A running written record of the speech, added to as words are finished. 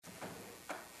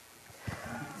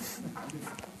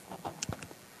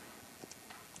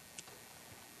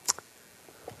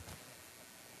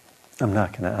I'm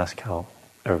not going to ask how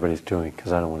everybody's doing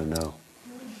because I don't want to know.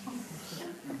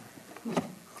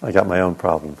 I got my own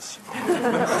problems.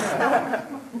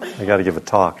 I got to give a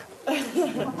talk.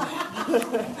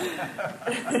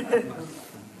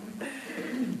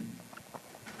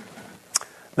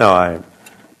 No,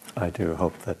 I do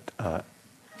hope that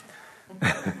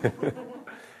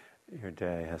your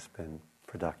day has been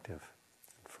productive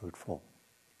and fruitful.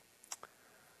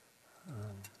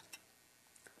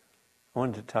 I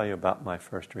wanted to tell you about my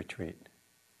first retreat.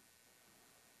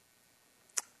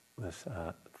 It was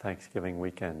Thanksgiving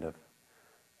weekend of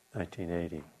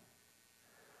 1980.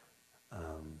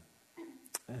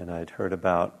 And I'd heard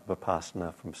about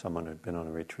Vipassana from someone who'd been on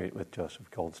a retreat with Joseph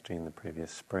Goldstein the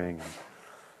previous spring.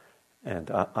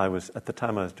 And I was, at the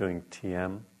time I was doing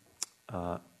TM,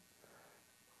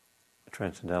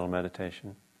 Transcendental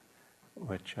Meditation,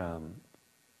 which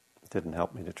didn't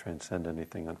help me to transcend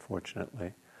anything,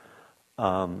 unfortunately.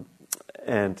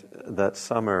 And that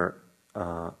summer,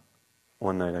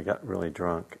 one night I got really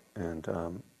drunk and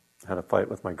had a fight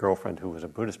with my girlfriend who was a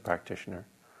Buddhist practitioner.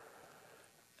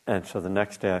 And so the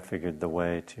next day I figured the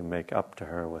way to make up to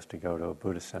her was to go to a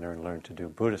Buddhist center and learn to do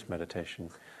Buddhist meditation,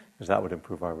 because that would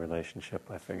improve our relationship,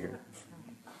 I figured.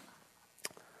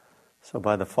 So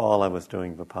by the fall I was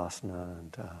doing Vipassana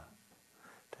and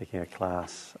taking a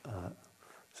class.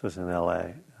 This was in LA,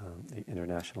 the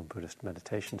International Buddhist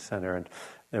Meditation Center, and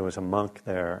there was a monk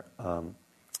there. It was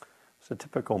a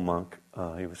typical monk.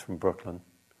 He was from Brooklyn,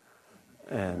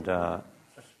 and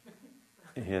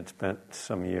he had spent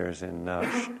some years in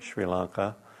Sri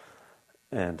Lanka,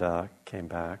 and came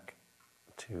back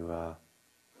to.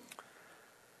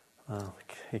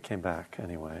 He came back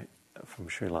anyway from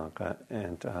Sri Lanka,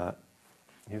 and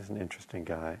he was an interesting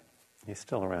guy. He's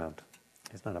still around.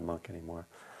 He's not a monk anymore.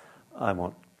 I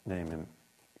won't name him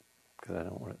because I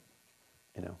don't want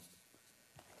to,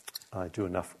 I do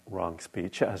enough wrong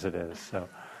speech as it is. So,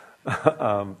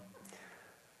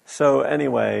 so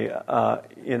anyway,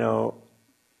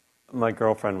 my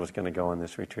girlfriend was going to go on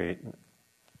this retreat,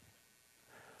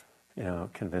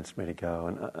 and, convinced me to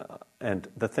go. And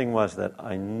the thing was that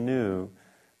I knew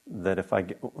that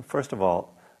first of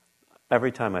all,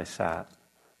 every time I sat,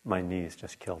 my knees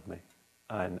just killed me.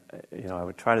 And, I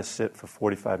would try to sit for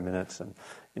 45 minutes, and,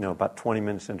 about 20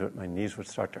 minutes into it, my knees would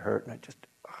start to hurt, and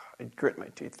I'd grit my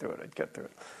teeth through it, I'd get through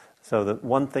it. So the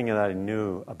one thing that I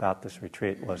knew about this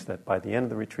retreat was that by the end of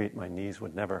the retreat, my knees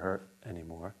would never hurt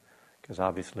anymore, because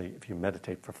obviously if you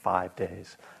meditate for 5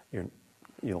 days,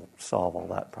 you'll solve all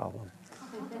that problem.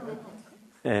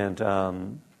 And,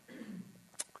 and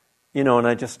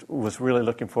I just was really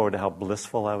looking forward to how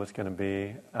blissful I was going to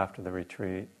be after the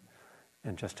retreat,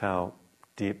 and just how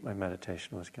deep my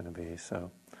meditation was going to be.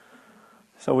 So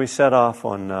we set off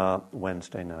on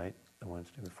Wednesday night, the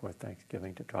Wednesday before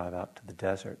Thanksgiving, to drive out to the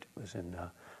desert. It was in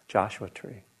Joshua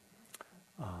Tree,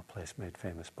 a place made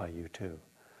famous by U2.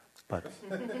 But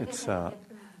it's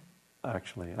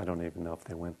actually, I don't even know if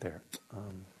they went there.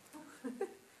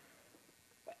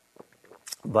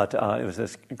 But it was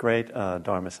this great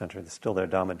Dharma center that's still there,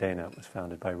 Dhammadena. It was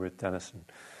founded by Ruth Dennison,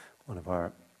 one of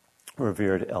our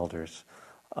revered elders.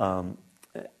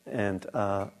 And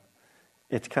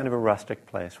it's kind of a rustic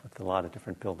place with a lot of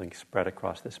different buildings spread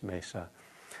across this mesa.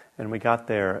 And we got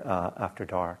there after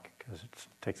dark, because it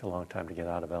takes a long time to get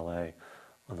out of LA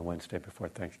on the Wednesday before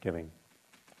Thanksgiving.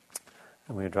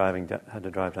 And we were had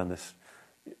to drive down this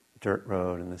dirt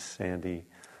road and this sandy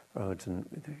roads, and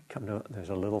there's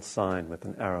a little sign with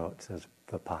an arrow. It says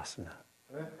Vipassana.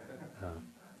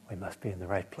 We must be in the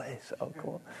right place. Oh,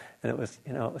 cool. And it was,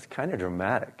 it was kind of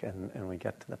dramatic. And we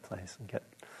get to the place and get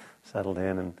settled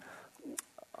in. And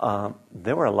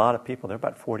there were a lot of people. There were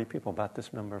about 40 people, about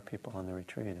this number of people on the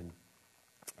retreat. And,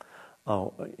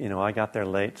 I got there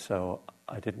late, so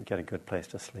I didn't get a good place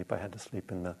to sleep. I had to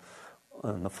sleep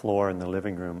on the floor in the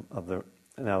living room of the...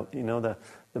 Now, the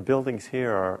buildings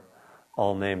here are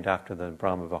all named after the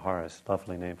Brahma Viharas,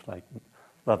 lovely names like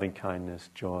loving kindness,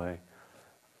 joy,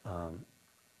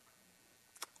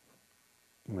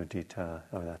 mudita,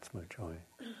 that's joy,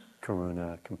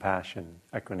 karuna, compassion,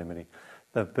 equanimity.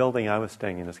 The building I was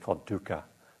staying in is called dukkha,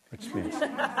 which means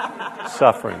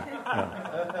suffering.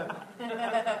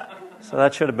 Yeah. So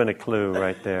that should have been a clue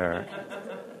right there.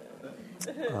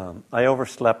 I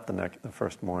overslept the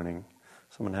first morning.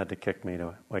 Someone had to kick me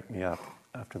to wake me up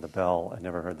after the bell. I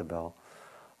never heard the bell.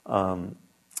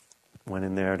 Went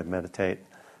in there to meditate.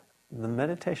 The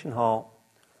meditation hall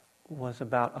was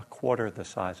about a quarter the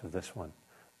size of this one,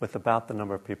 with about the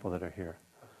number of people that are here.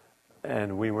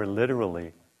 And we were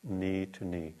literally knee to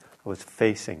knee. I was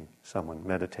facing someone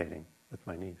meditating with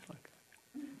my knees like that.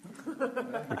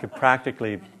 I could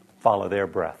practically follow their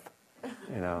breath,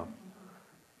 you know.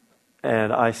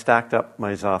 And I stacked up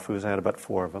my zafus. I had about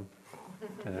 4 of them,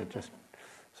 just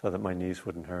so that my knees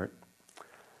wouldn't hurt.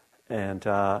 And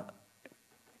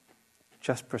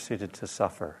just proceeded to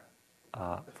suffer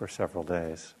for several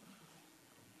days.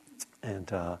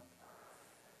 And,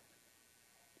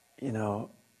 you know,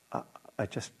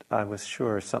 I was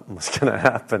sure something was going to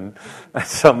happen at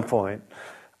some point.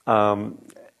 You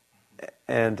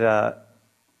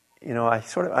know, I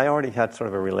already had sort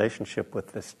of a relationship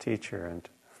with this teacher,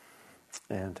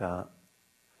 and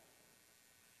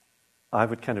I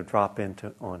would kind of drop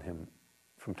on him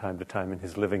from time to time in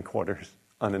his living quarters,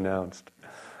 unannounced.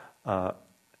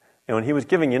 And he was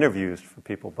giving interviews for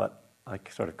people, but I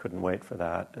sort of couldn't wait for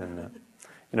that. And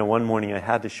you know, one morning I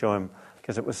had to show him,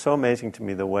 because it was so amazing to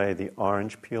me the way the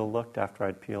orange peel looked after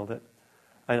I'd peeled it.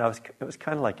 And it was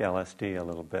kind of like LSD a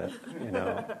little bit, you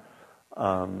know.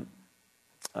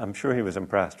 I'm sure he was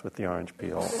impressed with the orange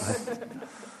peel,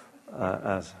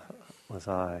 as was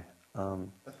I.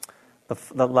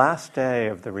 The last day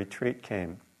of the retreat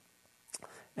came,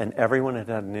 and everyone had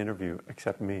had an interview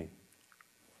except me.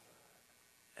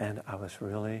 And I was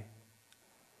really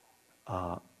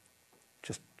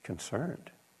just concerned.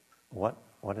 What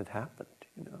had happened,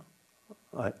 you know?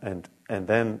 And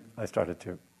then I started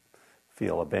to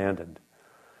feel abandoned.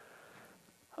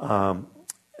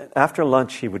 After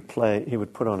lunch, he would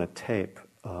put on a tape,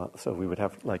 so we would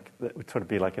have it would sort of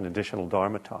be like an additional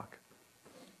Dharma talk,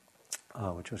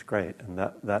 which was great. And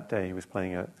that day he was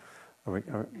playing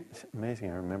it's amazing.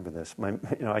 I remember this.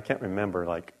 I can't remember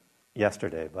like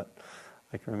yesterday, but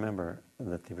I can remember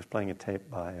that he was playing a tape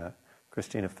by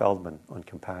Christina Feldman on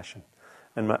compassion,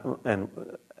 and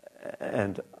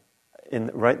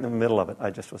right in the middle of it,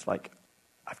 I just was like,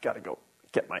 I've got to go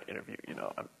get my interview. You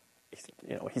know,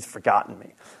 he's forgotten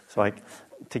me. So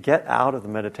to get out of the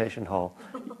meditation hall,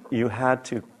 you had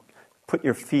to put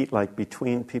your feet like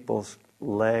between people's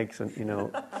legs, and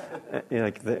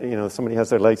somebody has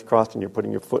their legs crossed, and you're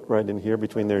putting your foot right in here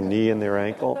between their knee and their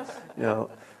ankle. You know,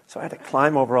 so I had to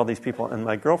climb over all these people. And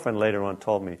my girlfriend later on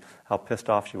told me how pissed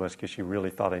off she was because she really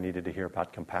thought I needed to hear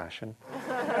about compassion.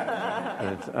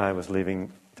 And I was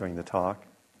leaving during the talk.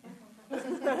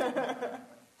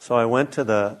 So I went to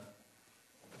the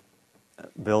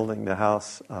building, the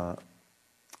house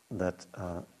that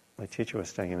my teacher was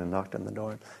staying in, and knocked on the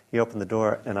door. He opened the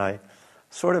door, and I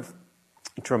sort of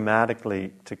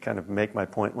dramatically, to kind of make my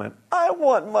point, went, "I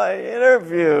want my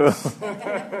interview."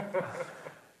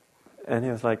 And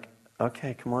he was like,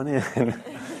 "Okay, come on in."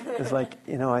 It was like,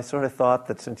 I sort of thought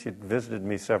that since you'd visited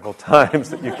me several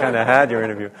times that you kind of had your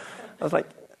interview. I was like,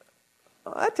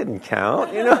 oh, that didn't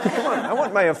count, come on, I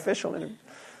want my official interview.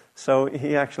 So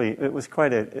he actually, it was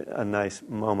quite a nice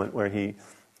moment where he,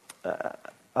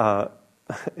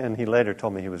 and he later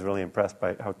told me he was really impressed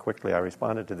by how quickly I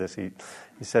responded to this. He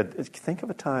said, think of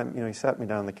a time, he sat me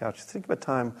down on the couch, think of a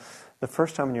time, the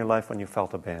first time in your life when you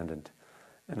felt abandoned.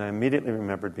 And I immediately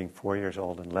remembered being 4 years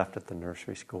old and left at the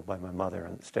nursery school by my mother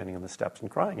and standing on the steps and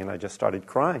crying. And I just started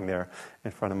crying there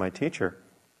in front of my teacher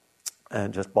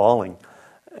and just bawling.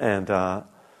 And I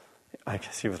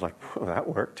guess he was like, well, that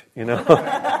worked,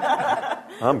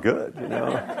 I'm good,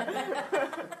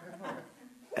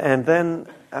 And then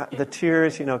the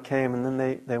tears, came, and then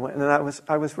they went. And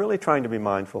I was really trying to be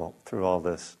mindful through all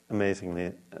this,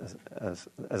 amazingly, as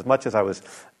much as I was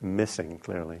missing,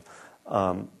 clearly.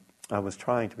 I was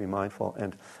trying to be mindful.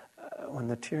 And when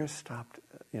the tears stopped,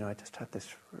 I just had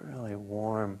this really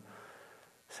warm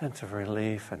sense of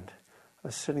relief. And I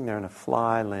was sitting there, and a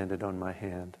fly landed on my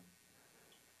hand.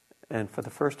 And for the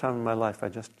first time in my life, I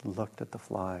just looked at the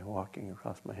fly walking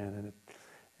across my hand, and it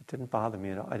didn't bother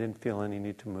me at all. I didn't feel any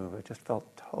need to move. I just felt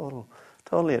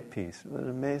totally at peace. It was an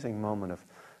amazing moment of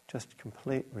just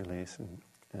complete release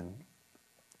and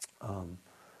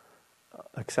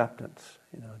acceptance,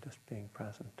 just being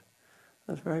present.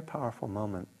 It was a very powerful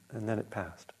moment, and then it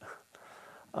passed.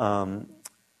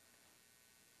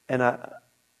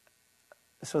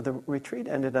 So the retreat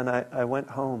ended, and I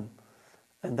went home,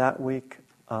 and that week,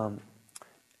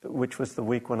 which was the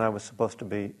week when I was supposed to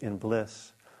be in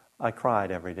bliss, I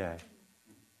cried every day.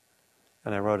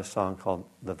 And I wrote a song called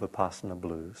The Vipassana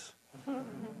Blues,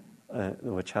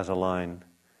 which has a line,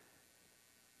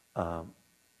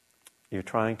 you're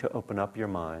trying to open up your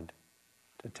mind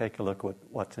to take a look at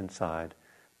what's inside,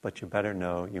 but you better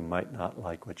know you might not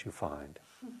like what you find.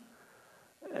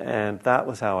 And that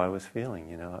was how I was feeling,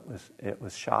 it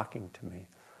was shocking to me.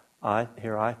 I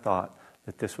thought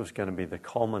that this was going to be the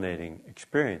culminating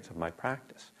experience of my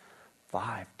practice.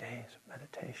 5 days of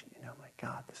meditation. My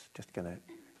God, this is just going to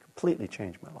completely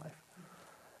change my life.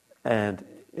 And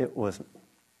it was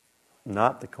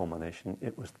not the culmination,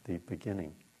 it was the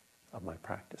beginning of my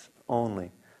practice,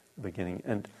 only the beginning.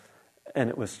 And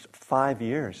it was 5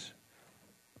 years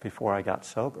before I got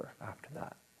sober after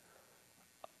that.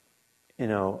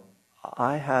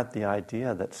 I had the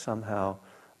idea that somehow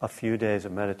a few days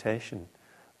of meditation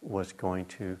was going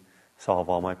to solve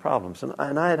all my problems. And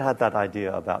I had that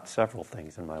idea about several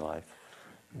things in my life.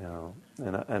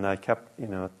 And I kept,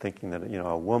 thinking that,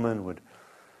 a woman would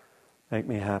make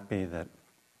me happy, that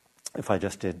if I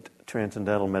just did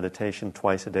transcendental meditation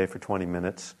twice a day for 20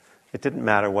 minutes, it didn't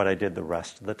matter what I did the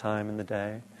rest of the time in the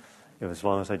day. It was as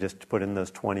long as I just put in those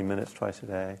 20 minutes twice a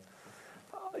day.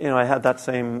 I had that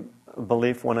same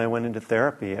belief when I went into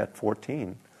therapy at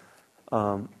 14.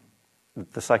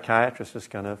 The psychiatrist is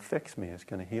going to fix me, is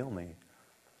going to heal me.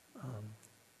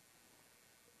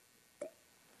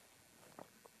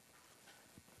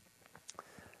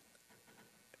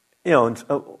 And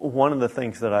one of the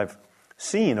things that I've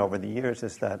seen over the years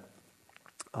is that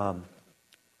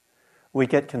we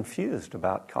get confused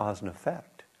about cause and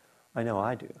effect. I know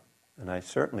I do, and I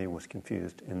certainly was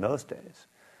confused in those days.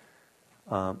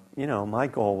 My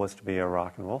goal was to be a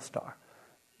rock and roll star,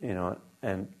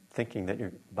 and thinking that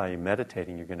by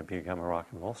meditating you're going to become a rock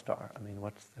and roll star. I mean,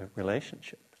 what's the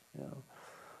relationship?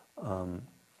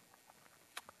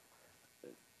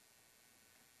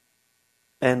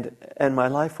 And my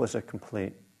life was a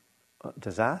complete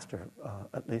disaster,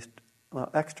 at least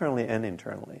externally and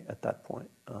internally at that point.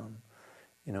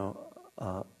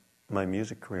 My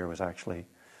music career was actually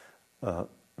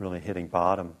really hitting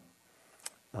bottom.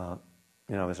 I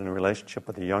was in a relationship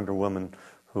with a younger woman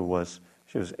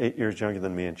she was 8 years younger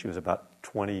than me, and she was about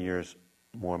 20 years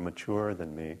more mature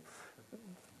than me.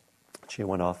 She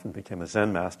went off and became a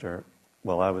Zen master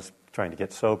while I was trying to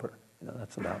get sober.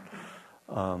 That's about...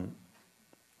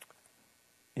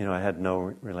 I had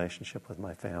no relationship with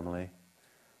my family.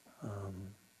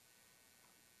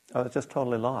 I was just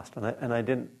totally lost, and I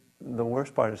didn't. The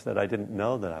worst part is that I didn't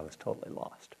know that I was totally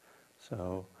lost.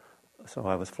 So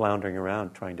I was floundering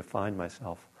around trying to find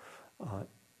myself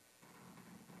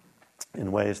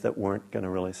in ways that weren't going to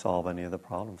really solve any of the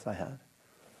problems I had.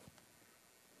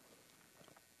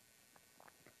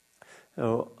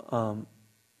 So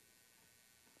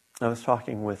I was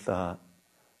talking with a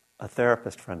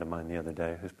therapist friend of mine the other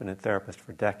day who's been a therapist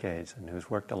for decades and who's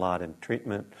worked a lot in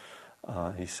treatment.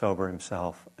 He's sober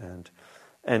himself, and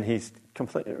he's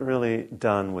really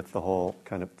done with the whole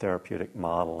kind of therapeutic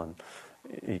model. And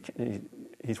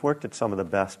he's worked at some of the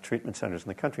best treatment centers in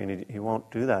the country, and he won't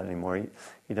do that anymore.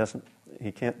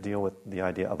 He can't deal with the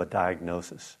idea of a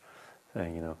diagnosis,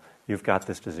 saying, you've got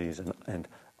this disease, and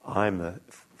I'm the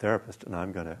therapist, and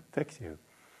I'm going to fix you.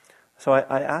 So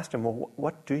I asked him, well,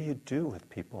 what do you do with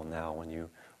people now when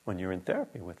you're in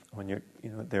therapy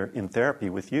they're in therapy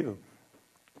with you?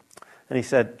 And he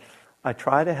said, I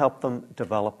try to help them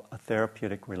develop a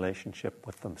therapeutic relationship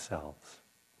with themselves.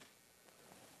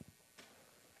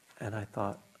 And I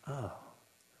thought,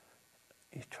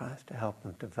 he tries to help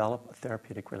them develop a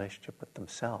therapeutic relationship with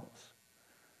themselves.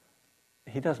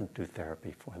 He doesn't do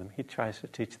therapy for them. He tries to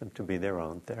teach them to be their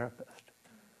own therapist.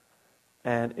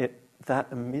 And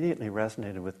that immediately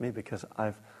resonated with me because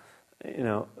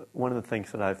one of the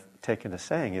things that I've taken to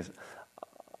saying is,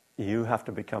 you have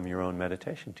to become your own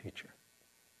meditation teacher.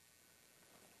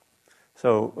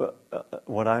 So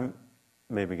what I'm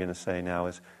maybe going to say now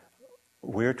is,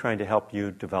 we're trying to help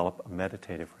you develop a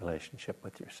meditative relationship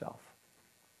with yourself.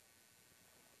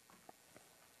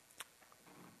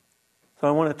 So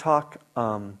I want to talk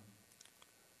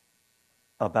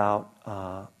about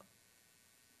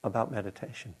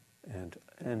meditation and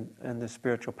the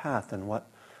spiritual path, and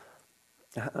what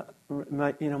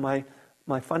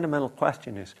my fundamental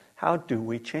question is, how do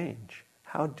we change?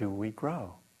 How do we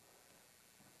grow?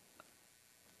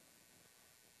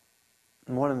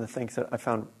 And one of the things that I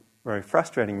found very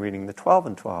frustrating reading the 12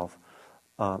 and 12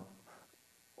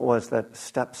 was that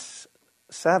step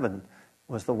 7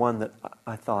 was the one that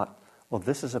I thought, well,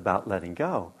 this is about letting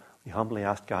go. We humbly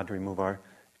ask God to remove our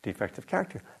defects of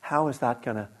character. How is that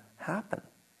going to happen?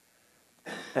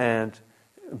 And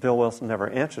Bill Wilson never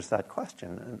answers that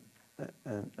question,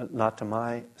 and not to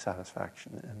my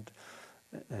satisfaction.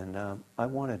 And I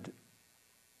wanted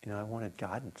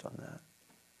guidance on that.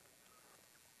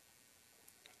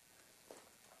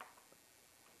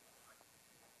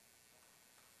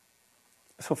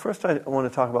 So first I want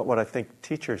to talk about what I think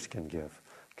teachers can give,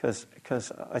 because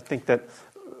I think that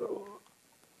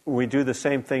we do the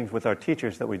same things with our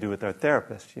teachers that we do with our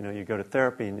therapists. You go to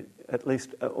therapy, and at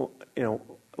least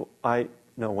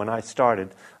when I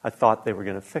started, I thought they were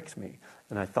going to fix me.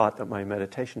 And I thought that my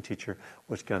meditation teacher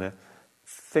was going to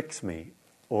fix me,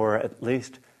 or at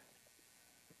least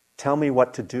tell me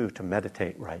what to do to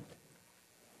meditate right,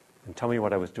 and tell me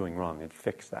what I was doing wrong, and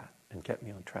fix that, and get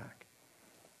me on track.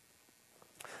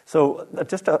 So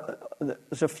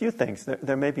there's a few things,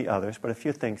 there may be others, but a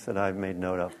few things that I've made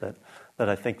note of that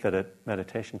I think that a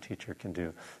meditation teacher can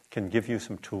do, can give you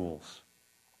some tools.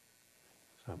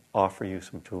 So offer you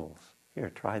some tools. Here,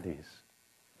 try these.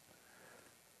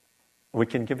 We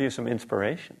can give you some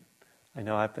inspiration. I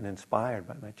know I've been inspired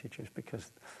by my teachers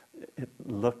because it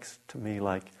looks to me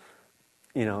like,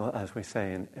 as we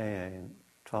say in AA and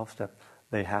 12-step,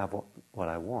 they have what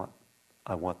I want.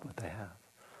 I want what they have.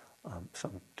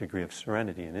 Some degree of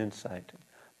serenity and insight and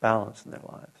balance in their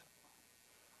lives.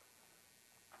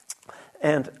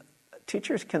 And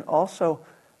teachers can also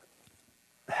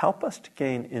help us to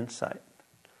gain insight.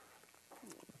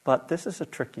 But this is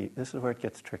where it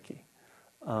gets tricky.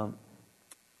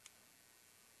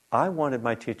 I wanted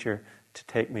my teacher to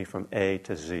take me from A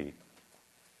to Z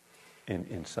in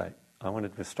insight. I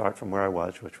wanted to start from where I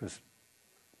was, which was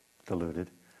deluded.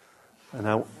 And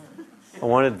I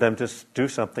wanted them to do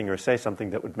something or say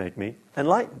something that would make me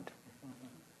enlightened.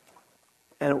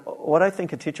 And what I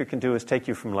think a teacher can do is take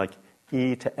you from like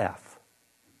E to F.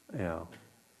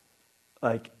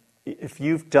 Like if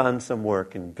you've done some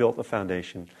work and built a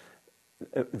foundation,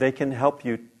 they can help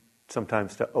you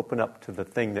sometimes to open up to the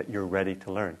thing that you're ready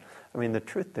to learn. I mean, the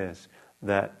truth is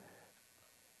that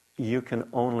you can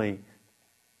only,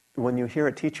 when you hear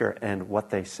a teacher and what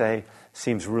they say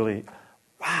seems really,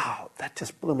 wow, that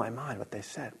just blew my mind what they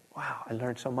said. Wow, I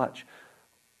learned so much.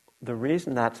 The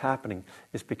reason that's happening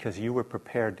is because you were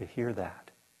prepared to hear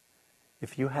that.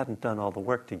 If you hadn't done all the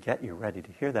work to get you ready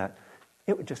to hear that,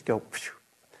 it would just go, phew.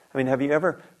 I mean, have you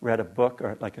ever read a book,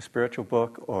 or like a spiritual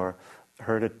book, or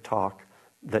heard a talk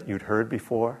that you'd heard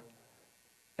before,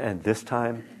 and this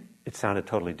time it sounded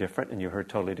totally different and you heard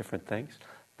totally different things?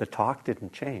 The talk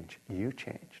didn't change. You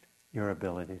changed your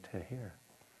ability to hear.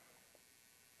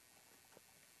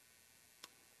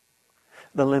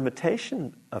 The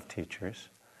limitation of teachers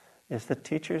is that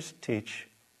teachers teach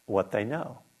what they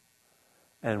know.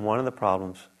 And one of the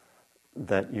problems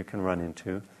that you can run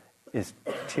into is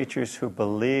teachers who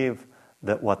believe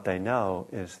that what they know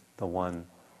is the one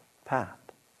path.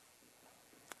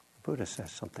 The Buddha says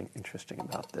something interesting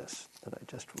about this that I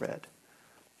just read.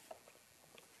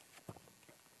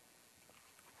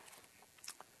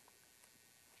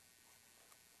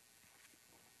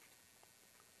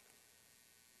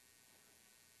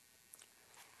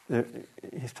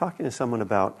 He's talking to someone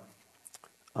about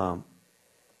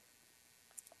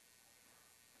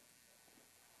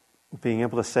being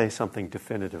able to say something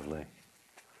definitively.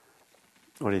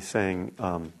 What he's saying,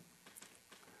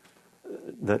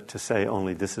 that to say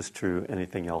only this is true,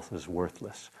 anything else is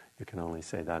worthless. You can only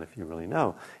say that if you really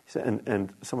know.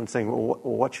 And someone's saying, well,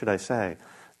 what should I say?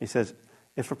 He says,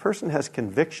 if a person has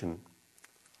conviction,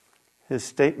 his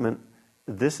statement,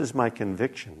 this is my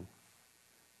conviction,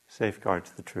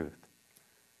 safeguards the truth.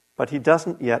 But he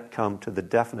doesn't yet come to the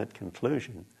definite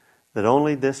conclusion that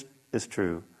only this is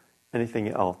true, anything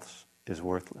else is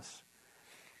worthless.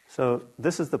 So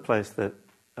this is the place that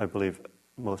I believe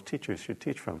most teachers should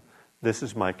teach from. This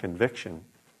is my conviction,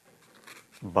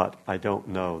 but I don't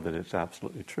know that it's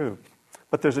absolutely true.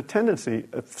 But there's a tendency,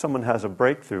 if someone has a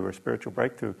breakthrough or spiritual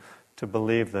breakthrough, to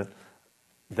believe that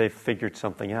they've figured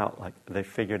something out, like they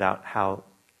figured out how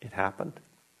it happened.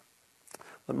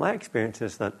 But my experience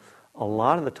is that a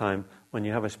lot of the time when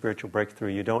you have a spiritual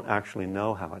breakthrough, you don't actually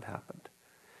know how it happened.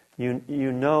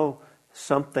 You know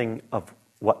something of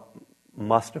what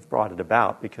must have brought it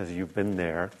about because you've been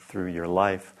there through your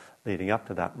life leading up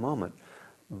to that moment.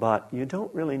 But you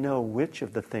don't really know which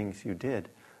of the things you did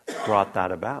brought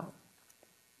that about.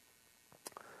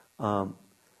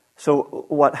 So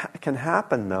what can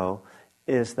happen, though,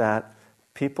 is that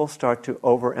people start to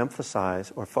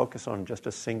overemphasize or focus on just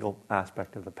a single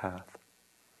aspect of the path.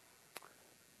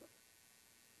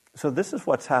 So this is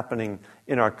what's happening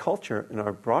in our culture, in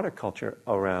our broader culture,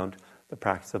 around the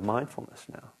practice of mindfulness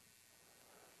now.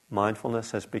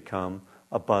 Mindfulness has become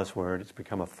a buzzword. It's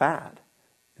become a fad,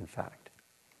 in fact,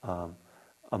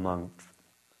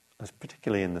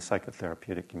 particularly in the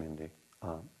psychotherapeutic community.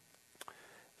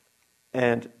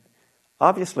 And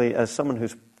obviously, as someone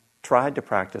who's tried to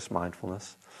practice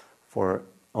mindfulness for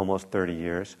almost 30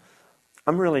 years,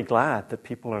 I'm really glad that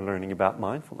people are learning about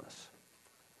mindfulness.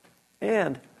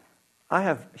 And I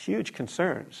have huge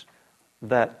concerns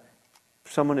that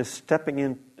someone is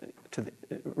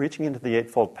reaching into the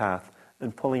Eightfold Path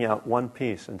and pulling out one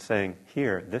piece and saying,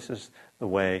 here, this is the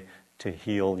way to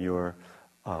heal your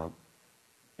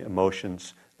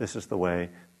emotions. This is the way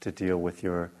to deal with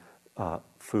your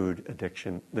food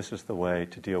addiction. This is the way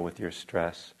to deal with your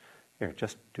stress. Here,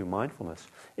 just do mindfulness.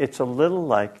 It's a little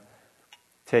like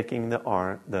taking the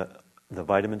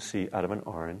vitamin C out of an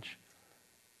orange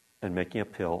and making a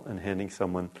pill and handing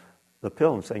someone the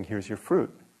pill and saying, here's your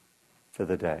fruit for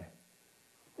the day.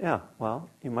 Yeah, well,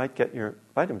 you might get your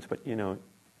vitamins, but you're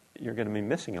going to be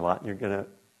missing a lot, and you're going to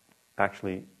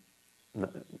actually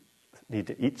need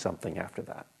to eat something after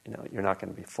that. You're not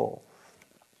going to be full.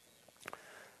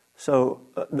 So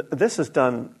this is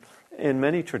done in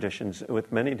many traditions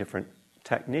with many different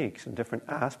techniques and different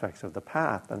aspects of the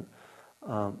path,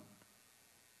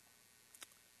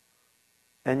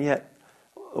 and yet,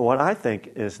 what I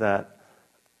think is that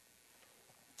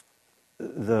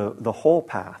the whole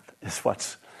path is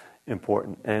what's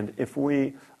important. And if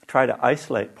we try to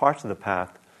isolate parts of the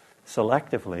path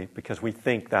selectively because we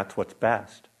think that's what's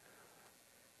best,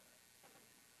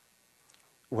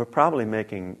 we're probably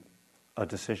making a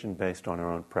decision based on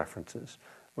our own preferences,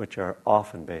 which are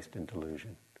often based in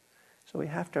delusion. So we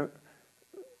have to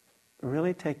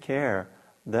really take care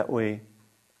that we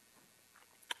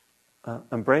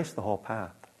embrace the whole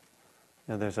path.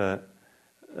 There's a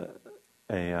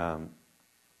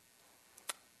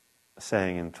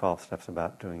saying in 12 Steps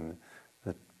about doing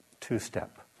the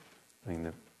two-step, doing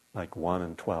the like 1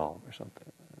 and 12 or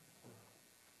something.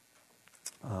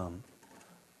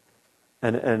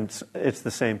 And it's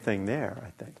the same thing there,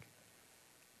 I think.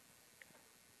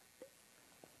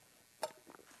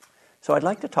 So I'd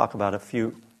like to talk about a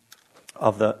few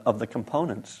of the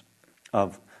components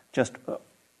of just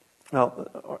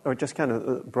or just kind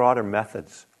of broader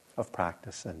methods of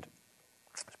practice and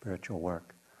spiritual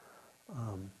work.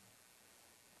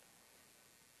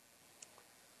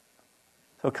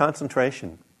 So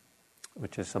concentration,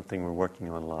 which is something we're working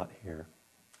on a lot here,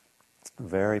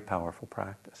 very powerful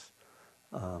practice.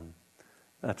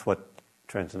 That's what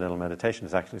transcendental meditation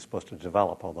is actually supposed to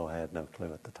develop, although I had no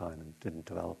clue at the time and didn't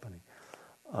develop any.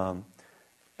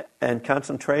 And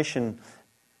concentration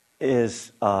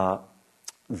is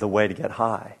the way to get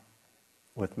high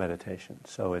with meditation.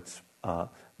 So it's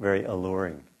very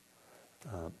alluring.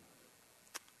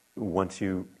 Once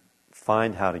you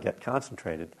find how to get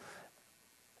concentrated,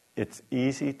 it's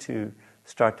easy to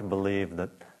start to believe that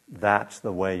that's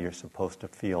the way you're supposed to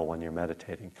feel when you're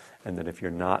meditating, and that if you're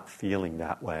not feeling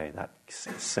that way, that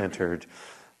centered,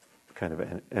 kind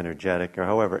of energetic, or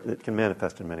however, it can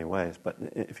manifest in many ways, but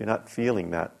if you're not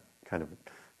feeling that kind of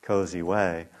cozy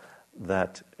way,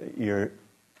 that you're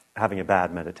having a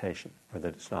bad meditation, or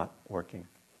that it's not working.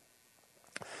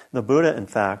 The Buddha, in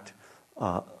fact,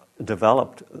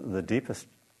 developed the deepest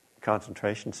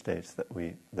concentration states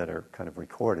that are kind of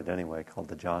recorded anyway, called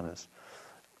the jhanas.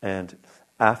 And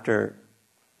after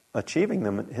achieving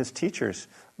them,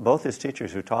 both his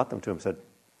teachers who taught them to him said,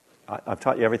 I've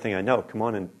taught you everything I know, come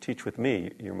on and teach with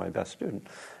me, you're my best student.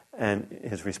 And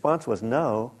his response was,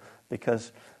 no,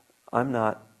 because I'm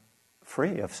not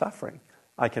free of suffering.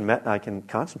 I can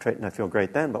concentrate and I feel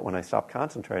great then, but when I stop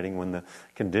concentrating, when the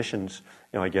conditions,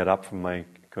 I get up from my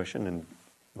cushion and,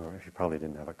 or if you probably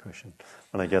didn't have a cushion,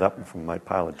 when I get up from my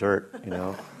pile of dirt,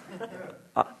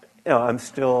 I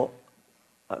still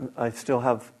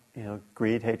have,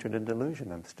 greed, hatred, and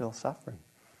delusion. I'm still suffering.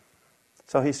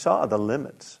 So he saw the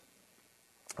limits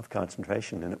of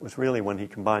concentration, and it was really when he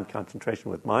combined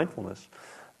concentration with mindfulness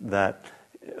that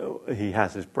he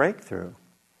has his breakthrough.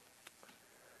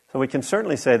 So we can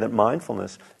certainly say that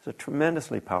mindfulness is a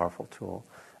tremendously powerful tool,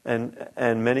 and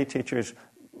many teachers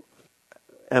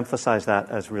emphasize that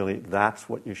as really that's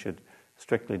what you should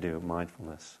strictly do,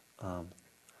 mindfulness.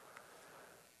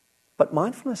 But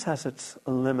mindfulness has its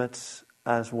limits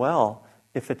as well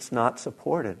if it's not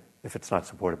supported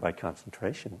by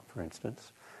concentration, for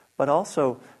instance. But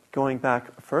also, going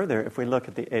back further, if we look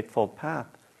at the Eightfold Path,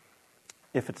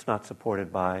 if it's not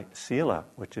supported by sila,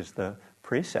 which is the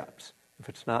precepts, if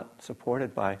it's not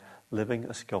supported by living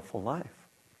a skillful life.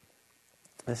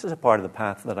 This is a part of the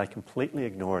path that I completely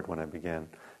ignored when I began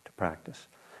to practice.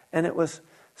 And it was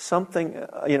something,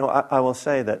 I will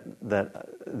say that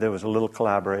there was a little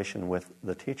collaboration with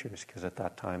the teachers, because at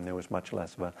that time there was much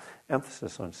less of an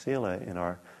emphasis on sila in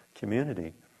our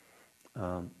community.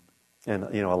 And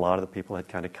a lot of the people had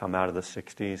kind of come out of the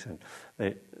 60s, and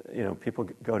they, people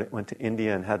went to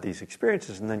India and had these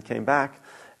experiences and then came back,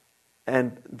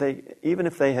 and they, even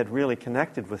if they had really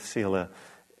connected with sila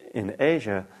in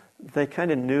Asia, they kind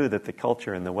of knew that the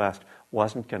culture in the West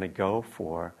wasn't going to go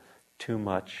for too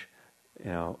much,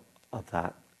 of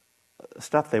that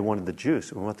stuff, they wanted the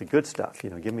juice. We want the good stuff.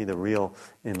 Give me the real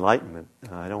enlightenment.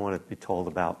 I don't want to be told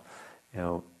about,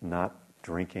 not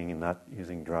drinking and not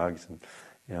using drugs and,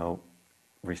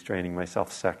 restraining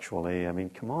myself sexually. I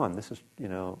mean, come on, this is,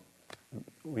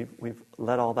 we've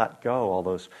let all that go, all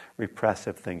those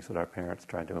repressive things that our parents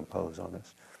tried to impose on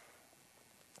us.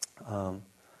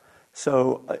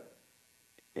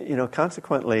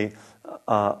 Consequently,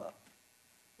 I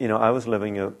was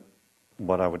living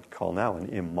what I would call now an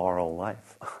immoral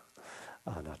life.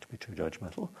 Not to be too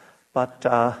judgmental, but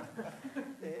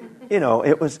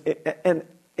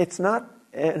it's not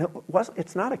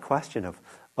a question of,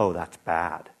 oh, that's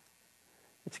bad.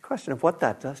 It's a question of what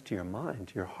that does to your mind,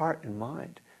 to your heart and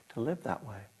mind, to live that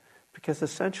way. Because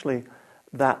essentially,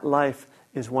 that life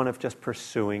is one of just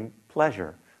pursuing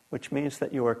pleasure, which means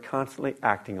that you are constantly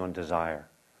acting on desire.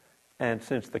 And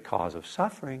since the cause of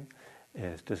suffering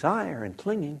is desire and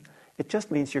clinging, it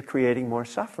just means you're creating more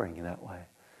suffering in that way.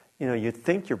 You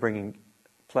think you're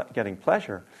getting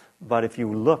pleasure, but if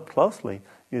you look closely,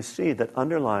 you see that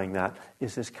underlying that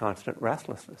is this constant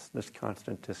restlessness, this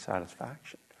constant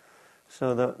dissatisfaction.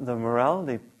 So the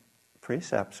morality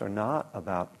precepts are not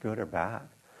about good or bad.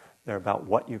 They're about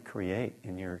what you create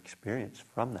in your experience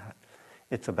from that.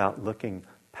 It's about looking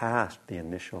past the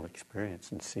initial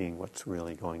experience and seeing what's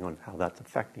really going on, how that's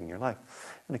affecting your life.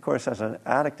 And of course, as an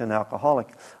addict and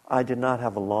alcoholic, I did not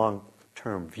have a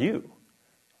long-term view.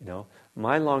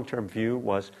 My long-term view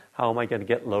was, how am I going to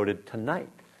get loaded tonight?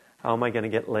 How am I going to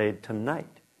get laid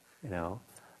tonight?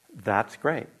 That's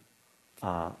great.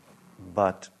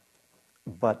 But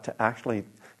to actually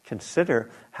consider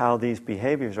how these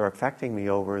behaviors are affecting me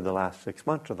over the last 6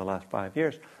 months or the last 5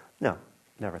 years, no,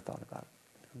 never thought about it.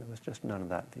 There was just none of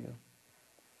that view.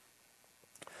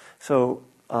 So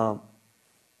a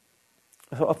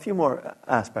few more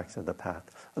aspects of the path.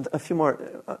 A few more,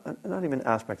 not even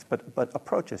aspects, but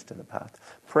approaches to the path.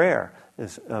 Prayer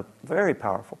is a very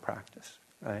powerful practice,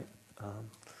 right?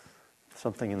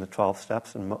 Something in the 12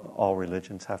 steps, and all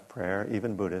religions have prayer,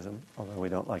 even Buddhism, although we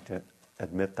don't like to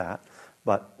admit that.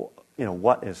 But,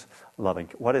 what is loving?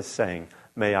 What is saying,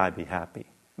 may I be happy,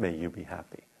 may you be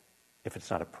happy, if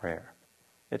it's not a prayer?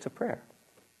 It's a prayer.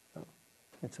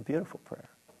 It's a beautiful prayer.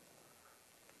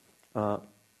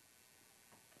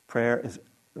 Prayer is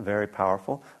very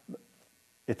powerful.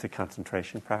 It's a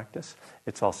concentration practice.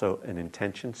 It's also an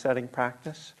intention-setting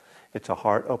practice. It's a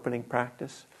heart-opening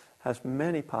practice. Has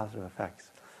many positive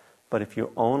effects. But if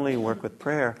you only work with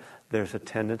prayer, there's a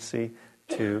tendency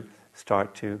to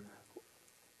start to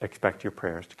expect your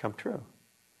prayers to come true.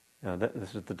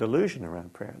 This is the delusion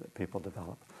around prayer that people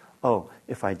develop. Oh,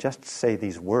 if I just say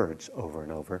these words over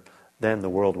and over, then the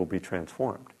world will be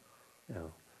transformed.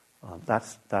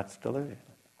 That's delusion.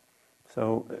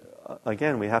 So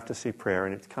again, we have to see prayer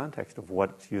in its context of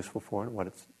what it's useful for and what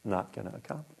it's not going to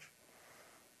accomplish.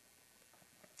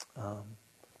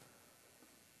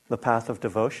 The path of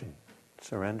devotion,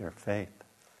 surrender, faith,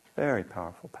 very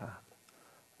powerful path.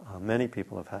 Many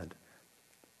people have had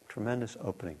tremendous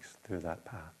openings through that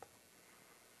path.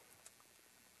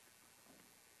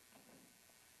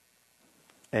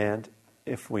 And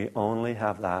if we only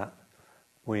have that,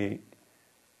 we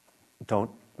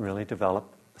don't really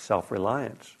develop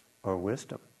self-reliance or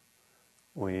wisdom.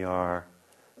 We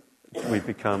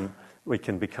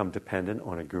can become dependent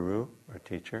on a guru or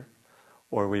teacher,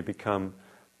 or we become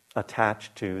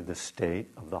attached to the state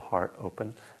of the heart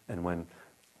open, and when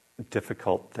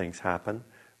difficult things happen,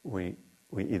 we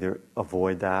either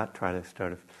avoid that, try to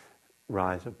sort of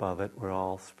rise above it. We're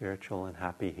all spiritual and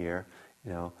happy here,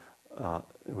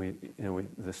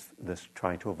 this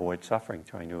trying to avoid suffering,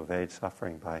 trying to evade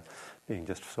suffering by being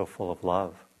just so full of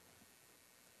love.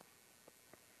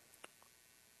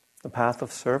 The path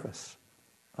of service,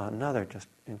 another just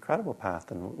incredible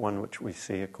path, and one which we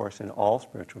see, of course, in all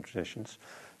spiritual traditions.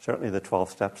 Certainly the 12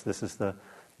 steps. This is the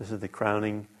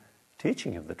crowning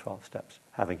teaching of the 12 steps.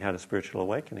 Having had a spiritual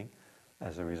awakening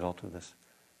as a result of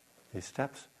these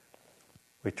steps,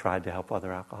 we tried to help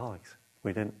other alcoholics.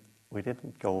 We didn't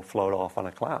go float off on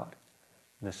a cloud.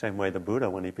 In the same way the Buddha,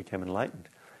 when he became enlightened,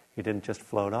 he didn't just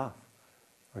float off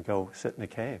or go sit in a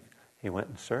cave. He went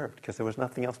and served because there was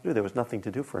nothing else to do. There was nothing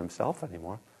to do for himself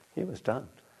anymore. He was done.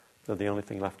 So the only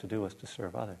thing left to do was to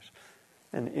serve others.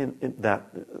 And in that,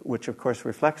 which of course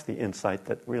reflects the insight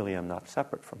that really I'm not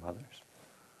separate from others.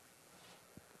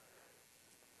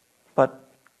 But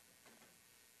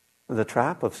the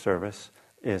trap of service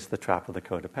is the trap of the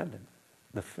codependent.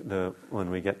 When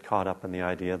we get caught up in the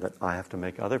idea that I have to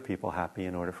make other people happy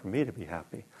in order for me to be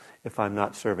happy. If I'm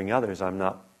not serving others, I'm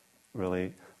not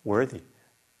really worthy.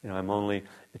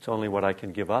 It's only what I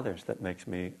can give others that makes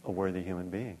me a worthy human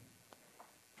being.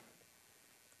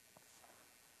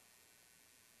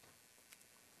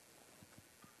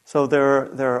 So there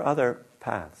are other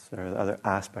paths, there are other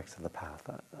aspects of the path,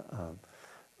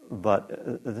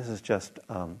 but this is just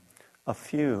a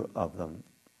few of them,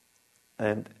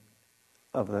 and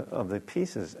of the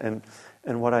pieces, and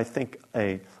what I think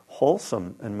a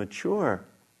wholesome and mature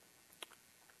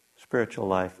spiritual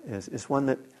life is one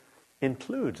that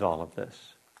includes all of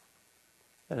this,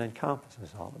 that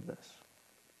encompasses all of this.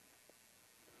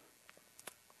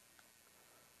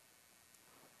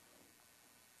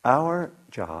 Our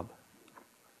job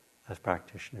as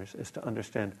practitioners is to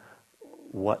understand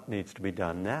what needs to be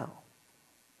done now.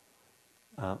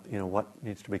 What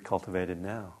needs to be cultivated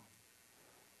now.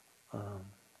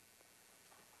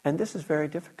 And this is very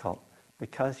difficult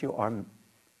because you are,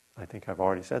 I think I've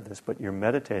already said this, but you're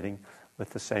meditating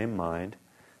with the same mind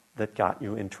that got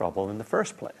you in trouble in the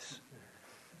first place.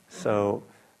 So,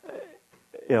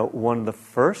 one of the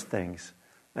first things,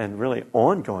 and really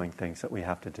ongoing things that we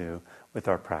have to do with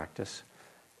our practice,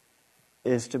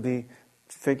 is to be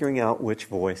figuring out which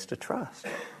voice to trust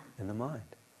in the mind.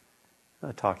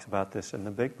 It talks about this in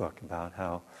the big book, about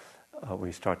how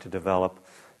we start to develop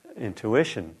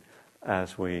intuition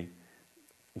as we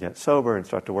get sober and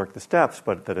start to work the steps,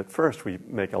 but that at first we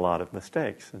make a lot of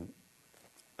mistakes and,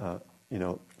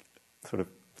 sort of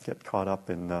get caught up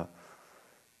in,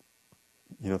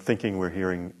 thinking we're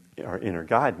hearing our inner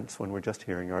guidance when we're just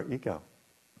hearing our ego.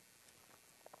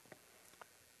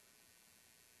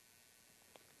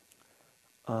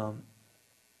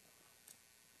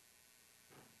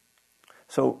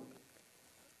 So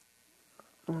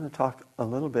I want to talk a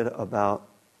little bit about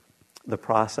the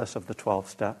process of the 12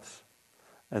 steps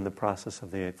and the process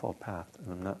of the Eightfold Path.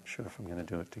 And I'm not sure if I'm going to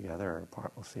do it together or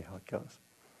apart. We'll see how it goes.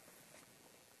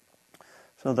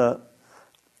 So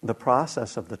the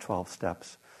process of the 12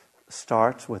 steps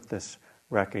starts with this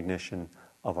recognition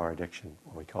of our addiction,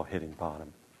 what we call hitting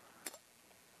bottom.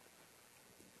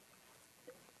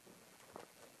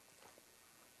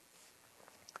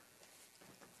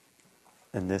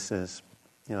 And this is,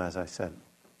 as I said,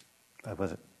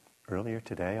 was it earlier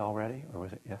today already? Or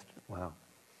was it yesterday? Wow.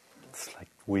 It's like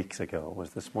weeks ago. Was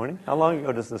this morning? How long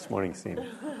ago does this morning seem?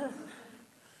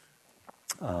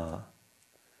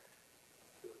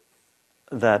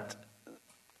 That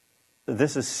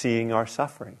this is seeing our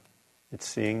suffering. It's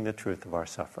seeing the truth of our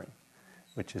suffering,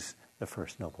 which is the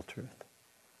first noble truth.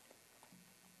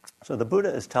 So the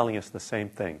Buddha is telling us the same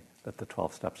thing that the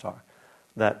 12 steps are.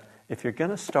 That if you're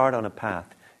going to start on a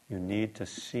path, you need to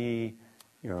see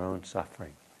your own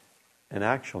suffering. And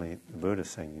actually, the Buddha is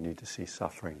saying you need to see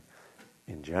suffering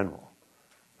in general.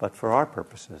 But for our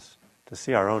purposes, to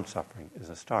see our own suffering is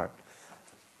a start.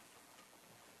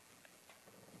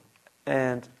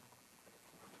 And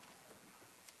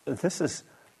this is,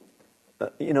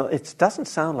 it doesn't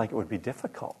sound like it would be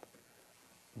difficult.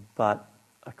 But,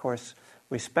 of course,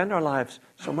 we spend our lives,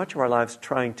 so much of our lives,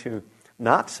 trying to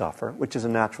not suffer, which is a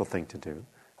natural thing to do,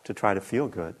 to try to feel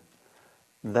good,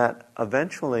 that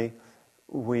eventually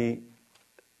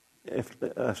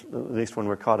at least when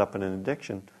we're caught up in an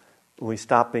addiction, we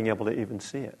stop being able to even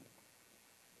see it.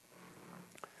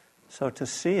 So to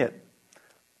see it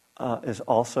is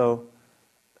also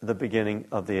the beginning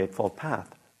of the Eightfold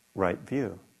Path, right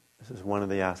view. This is one of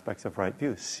the aspects of right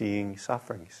view, seeing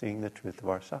suffering, seeing the truth of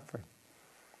our suffering.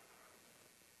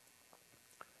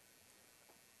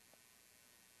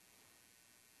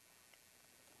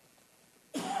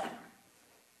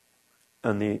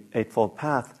 On the Eightfold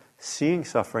Path, seeing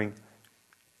suffering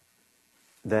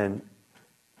then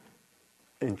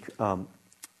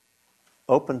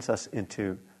opens us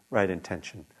into right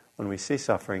intention. When we see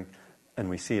suffering and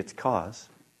we see its cause,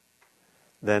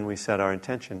 then we set our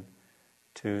intention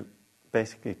to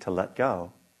basically to let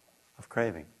go of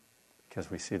craving, because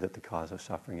we see that the cause of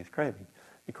suffering is craving.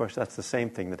 Of course, that's the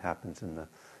same thing that happens in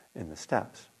the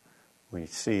steps. We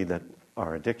see that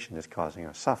our addiction is causing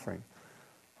our suffering.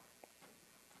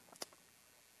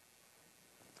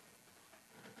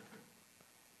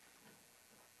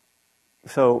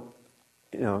 So,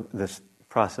 this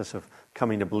process of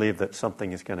coming to believe that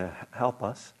something is going to help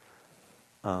us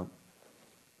and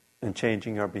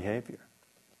changing our behavior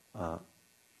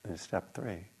in step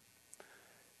 3.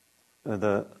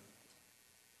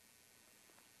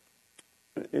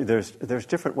 There's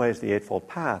different ways the Eightfold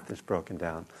Path is broken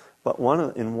down, but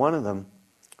in one of them,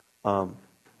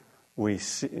 we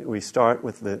start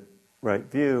with the right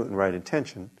view and right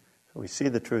intention. We see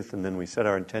the truth, and then we set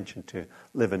our intention to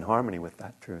live in harmony with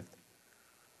that truth.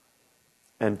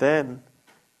 And then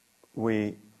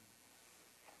we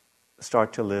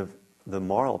start to live the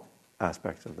moral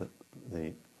aspects of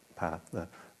the path, the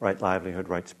right livelihood,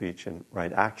 right speech, and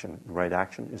right action. Right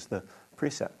action is the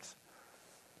precepts.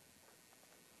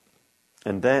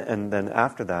 And then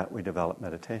after that, we develop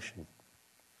meditation.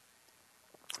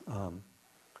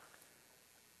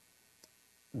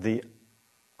 The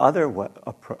other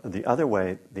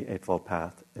way the Eightfold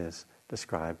Path is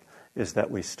described is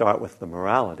that we start with the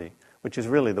morality, which is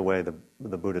really the way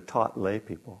the Buddha taught lay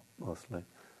people, mostly,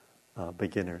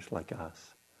 beginners like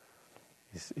us.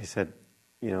 He said,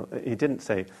 he didn't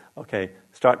say, okay,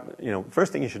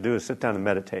 first thing you should do is sit down and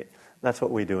meditate. That's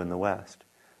what we do in the West.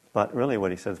 But really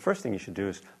what he said, the first thing you should do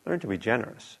is learn to be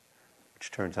generous,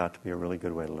 which turns out to be a really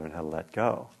good way to learn how to let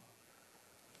go.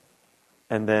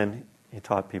 And then he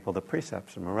taught people the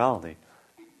precepts of morality.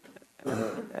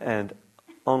 And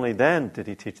only then did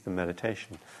he teach them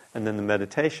meditation. And then the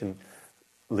meditation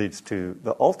leads to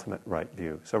the ultimate right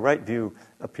view. So right view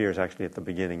appears actually at the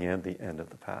beginning and the end of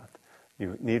the path.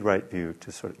 You need right view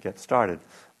to sort of get started,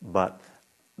 but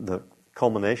the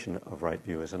culmination of right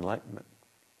view is enlightenment.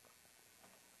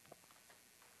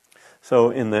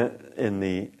 So in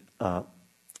the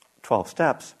 12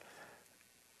 steps,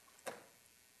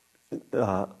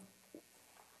 the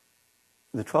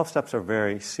 12 steps are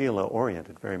very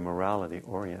sila-oriented, very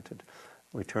morality-oriented.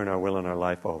 We turn our will and our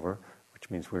life over,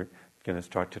 which means we're going to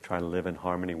start to try to live in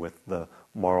harmony with the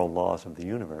moral laws of the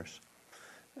universe.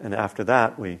 And after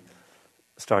that, we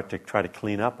start to try to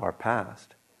clean up our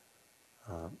past.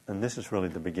 And this is really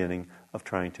the beginning of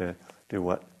trying to do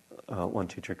what one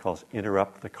teacher calls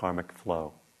interrupt the karmic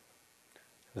flow.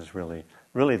 This is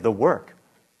really the work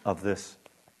of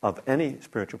any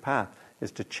spiritual path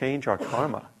is to change our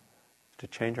karma, to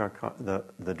change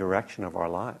the direction of our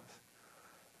lives.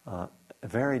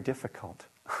 Very difficult.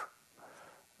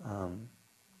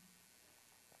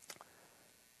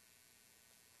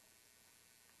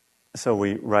 So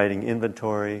we writing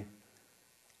inventory,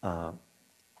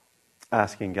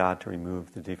 asking God to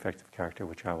remove the defective character,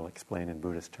 which I will explain in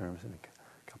Buddhist terms in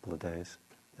a couple of days,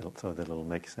 so that it'll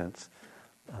make sense,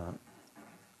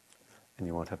 and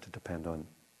you won't have to depend on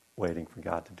waiting for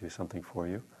God to do something for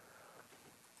you.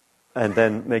 And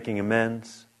then making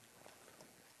amends,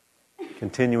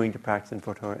 continuing to practice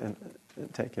inventory and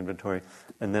take inventory,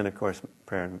 and then of course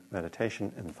prayer and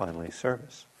meditation, and finally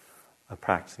service.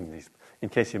 Practicing these. In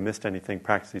case you missed anything,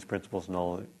 practice these principles in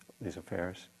all these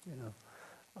affairs.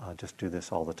 Just do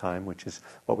this all the time, which is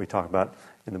what we talk about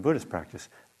in the Buddhist practice,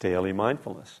 daily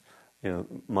mindfulness.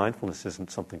 Mindfulness isn't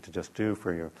something to just do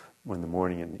for in the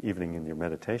morning and evening in your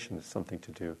meditation. It's something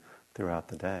to do throughout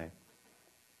the day.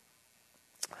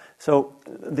 So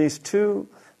these two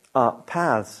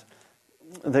paths,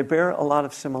 they bear a lot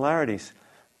of similarities,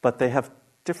 but they have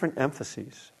different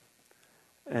emphases.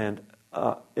 And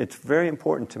it's very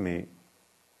important to me,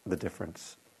 the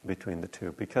difference between the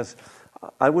two, because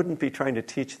I wouldn't be trying to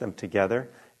teach them together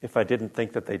if I didn't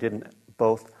think that they didn't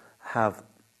both have...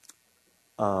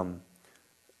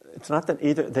 it's not that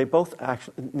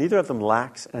neither of them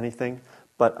lacks anything,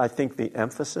 but I think the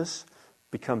emphasis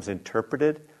becomes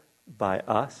interpreted by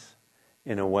us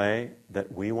in a way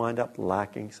that we wind up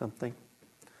lacking something.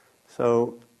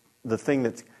 So the thing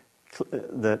that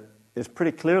is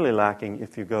pretty clearly lacking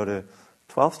if you go to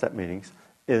 12-step meetings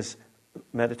is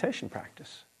meditation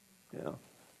practice.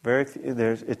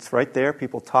 It's right there.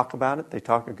 People talk about it. They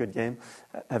talk a good game.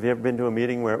 Have you ever been to a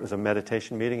meeting where it was a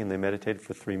meditation meeting and they meditated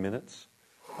for 3 minutes?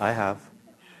 I have.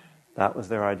 That was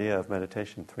their idea of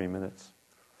meditation, 3 minutes.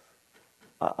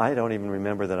 I don't even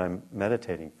remember that I'm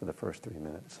meditating for the first 3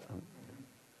 minutes.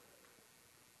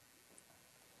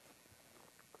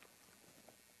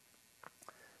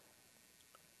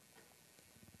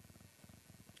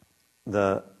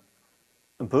 The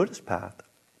Buddhist path,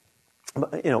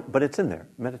 but it's in there.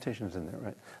 Meditation's in there,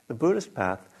 right? The Buddhist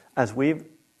path, as we've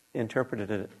interpreted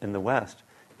it in the West,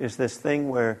 is this thing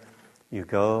where you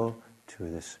go to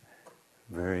this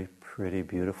very pretty,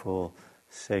 beautiful,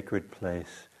 sacred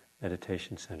place,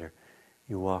 meditation center.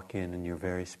 You walk in and you're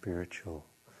very spiritual,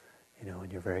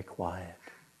 and you're very quiet.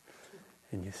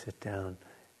 And you sit down,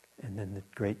 and then the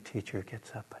great teacher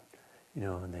gets up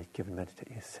and they give a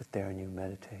meditation. You sit there and you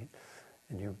meditate.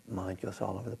 And your mind goes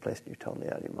all over the place, and you're totally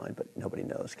out of your mind, but nobody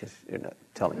knows because you're not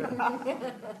telling them.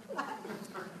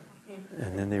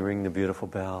 And then they ring the beautiful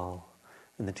bell,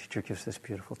 and the teacher gives this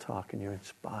beautiful talk, and you're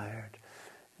inspired.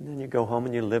 And then you go home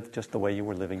and you live just the way you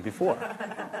were living before.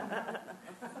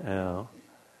 And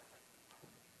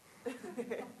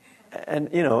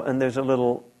there's a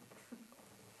little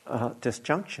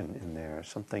disjunction in there,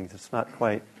 something that's not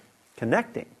quite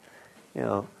connecting.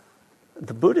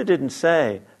 The Buddha didn't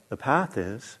say, the path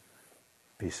is,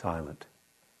 be silent,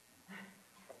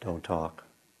 don't talk,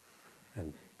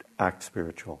 and act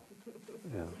spiritual.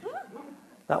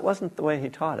 That wasn't the way he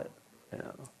taught it.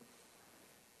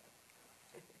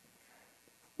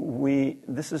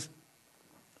 this is,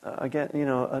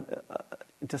 again,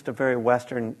 just a very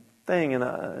Western thing, and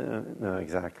I don't know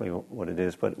exactly what it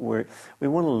is, but we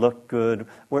want to look good.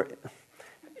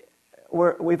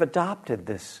 We've adopted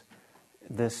this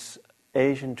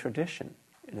Asian tradition,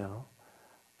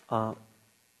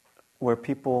 where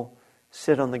people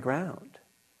sit on the ground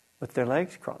with their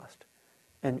legs crossed.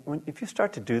 And if you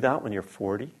start to do that when you're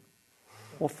 40,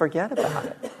 well, forget about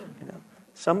it.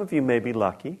 Some of you may be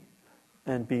lucky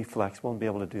and be flexible and be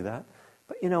able to do that.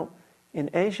 But, in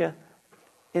Asia,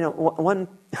 one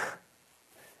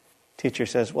teacher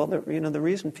says, well, the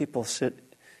reason people sit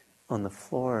on the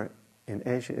floor in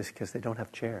Asia is because they don't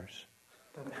have chairs.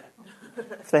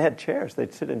 If they had chairs,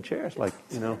 they'd sit in chairs they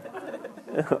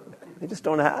just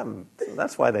don't have them. So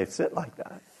that's why they sit like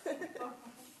that.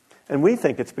 And we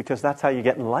think it's because that's how you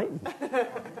get enlightened.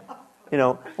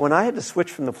 When I had to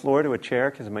switch from the floor to a chair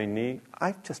because of my knee,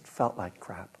 I just felt like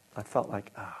crap. I felt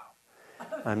like,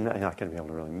 I'm not going to be able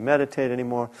to really meditate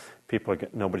anymore.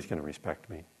 Nobody's going to respect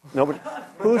me. Nobody.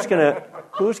 Who's going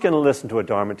to listen to a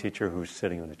Dharma teacher who's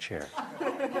sitting on a chair?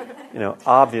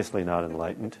 Obviously not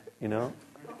enlightened.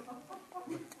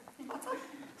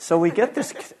 So we get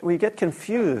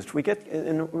confused.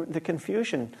 The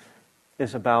confusion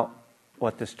is about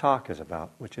what this talk is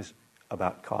about, which is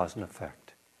about cause and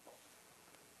effect.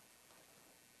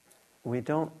 We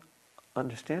don't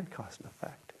understand cause and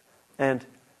effect. And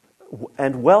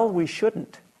we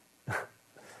shouldn't.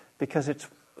 Because it's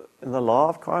in the law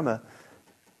of karma,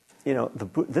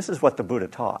 this is what the Buddha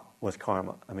taught, was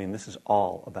karma. I mean, this is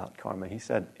all about karma. He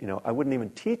said, I wouldn't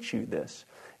even teach you this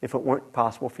if it weren't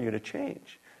possible for you to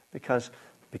change. Because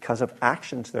of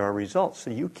actions, there are results. So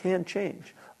you can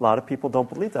change. A lot of people don't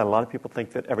believe that. A lot of people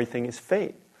think that everything is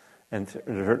fate. And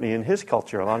certainly in his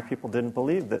culture, a lot of people didn't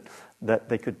believe that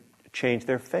they could change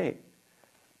their fate.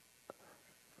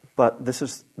 But this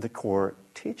is the core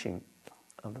teaching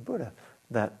of the Buddha,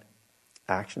 that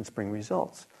actions bring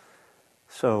results.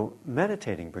 So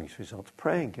meditating brings results,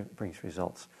 praying brings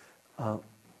results,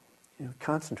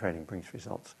 concentrating brings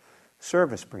results,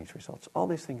 service brings results. All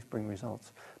these things bring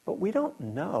results. But we don't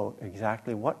know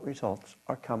exactly what results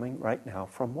are coming right now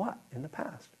from what in the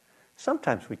past.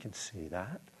 Sometimes we can see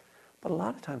that, but a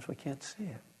lot of times we can't see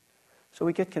it. So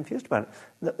we get confused about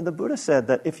it. The Buddha said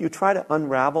that if you try to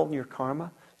unravel your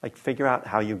karma, like figure out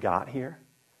how you got here,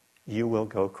 you will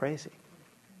go crazy.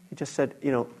 He just said,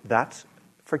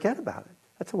 forget about it.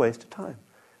 That's a waste of time,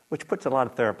 which puts a lot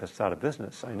of therapists out of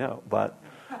business, I know. But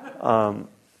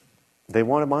they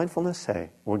want a mindfulness? Hey,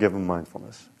 we'll give them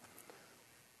mindfulness.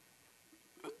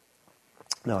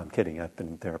 No, I'm kidding. I've been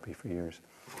in therapy for years.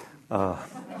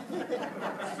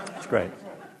 It's great.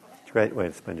 It's a great way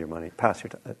to spend your money. Pass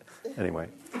your time. Anyway.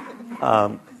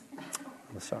 I'm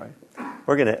sorry.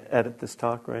 We're going to edit this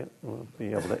talk, right? We'll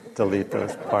be able to delete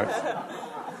those parts.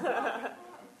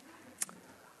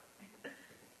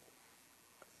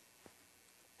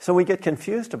 So we get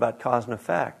confused about cause and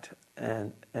effect,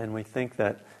 and we think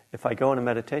that if I go on a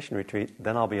meditation retreat,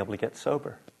 then I'll be able to get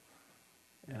sober.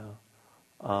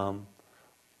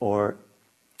 Or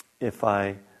if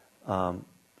I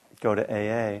go to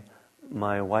AA,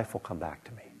 my wife will come back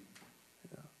to me.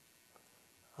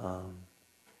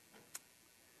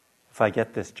 If I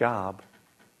get this job,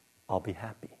 I'll be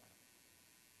happy.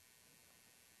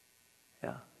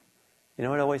 Yeah. You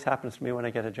know what always happens to me when I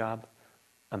get a job?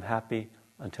 I'm happy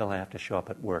until I have to show up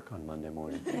at work on Monday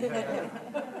morning.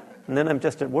 And then I'm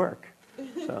just at work.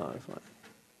 So that's what.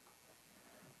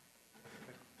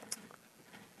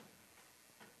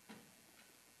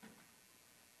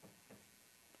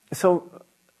 So,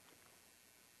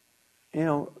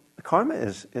 karma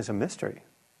is a mystery.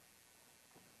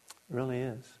 It really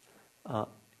is.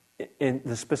 In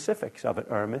the specifics of it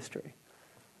are a mystery.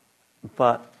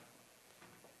 But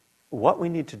what we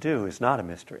need to do is not a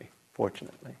mystery,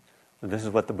 fortunately. And this is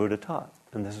what the Buddha taught,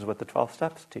 and this is what the 12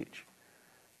 steps teach.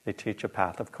 They teach a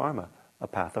path of karma, a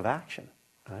path of action.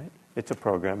 Right? It's a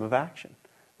program of action.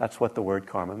 That's what the word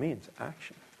karma means,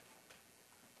 action.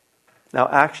 Now,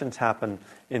 actions happen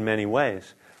in many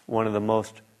ways. One of the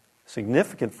most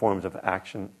significant forms of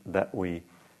action that we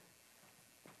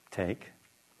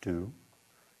do,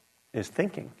 is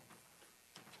thinking.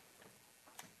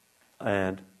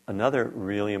 And another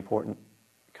really important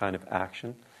kind of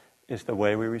action is the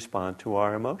way we respond to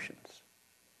our emotions.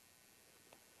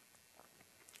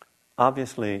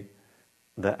 Obviously,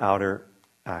 the outer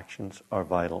actions are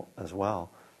vital as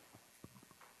well.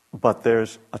 But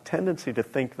there's a tendency to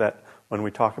think that when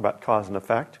we talk about cause and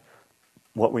effect,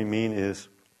 what we mean is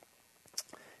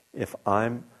if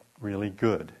I'm really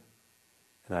good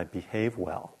and I behave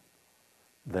well,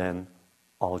 then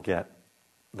I'll get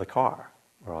the car,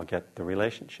 or I'll get the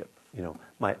relationship.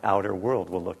 My outer world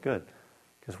will look good.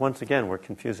 Because once again, we're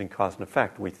confusing cause and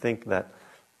effect. We think that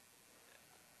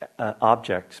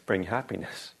objects bring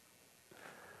happiness.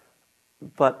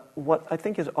 But what I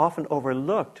think is often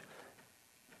overlooked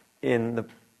in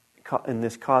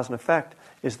this cause and effect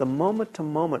is the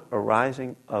moment-to-moment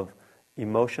arising of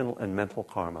emotional and mental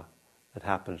karma that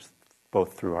happens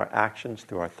both through our actions,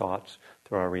 through our thoughts,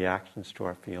 through our reactions to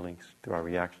our feelings, through our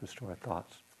reactions to our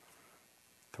thoughts,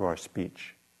 through our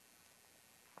speech.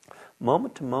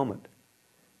 Moment to moment,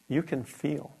 you can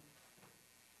feel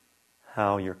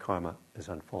how your karma is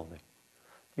unfolding.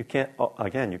 You can't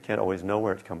always know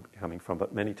where it's coming from,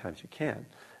 but many times you can.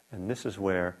 And this is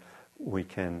where we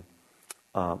can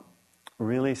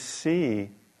really see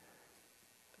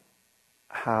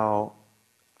how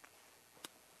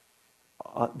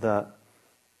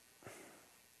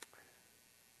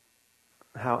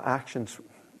how actions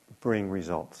bring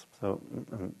results. So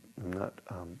I'm not.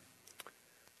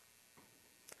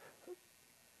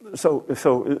 So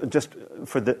just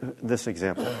for this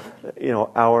example,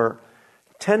 our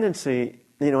tendency,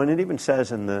 and it even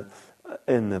says in the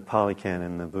Pali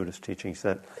Canon, in the Buddhist teachings,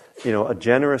 that a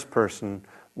generous person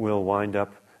will wind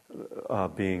up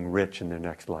being rich in their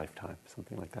next lifetime,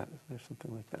 something like that. There's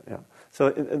something like that, yeah. So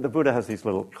the Buddha has these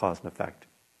little cause and effect.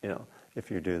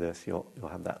 If you do this, you'll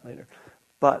have that later.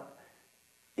 But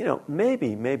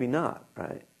maybe not,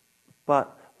 right?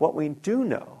 But what we do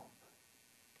know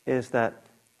is that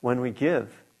when we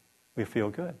give, we feel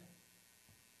good,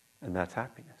 and that's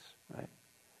happiness, right?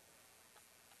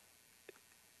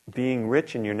 Being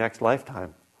rich in your next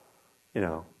lifetime,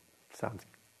 sounds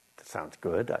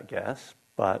good, I guess,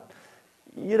 but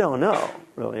you don't know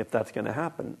really if that's going to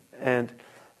happen. And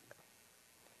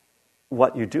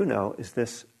what you do know is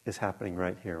this is happening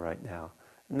right here, right now.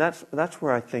 And that's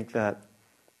where I think that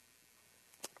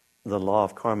the law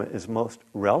of karma is most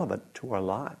relevant to our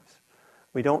lives.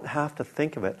 We don't have to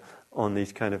think of it on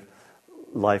these kind of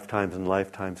lifetimes and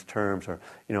lifetimes terms, or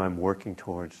I'm working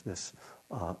towards this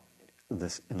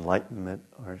this enlightenment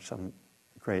or some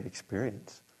great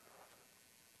experience.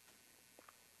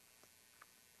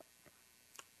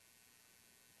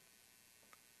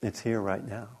 It's here right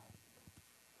now.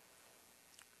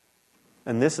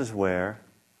 And this is where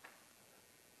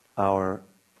our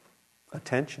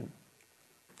attention,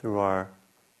 through our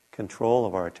control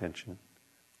of our attention,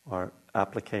 our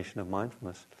application of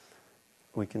mindfulness,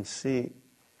 we can see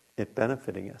it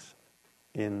benefiting us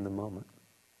in the moment.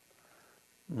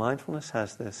 Mindfulness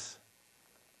has this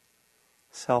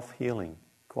self-healing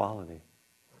quality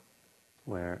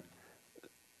where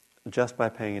just by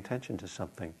paying attention to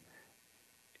something,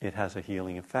 it has a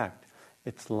healing effect.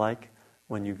 It's like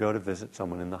when you go to visit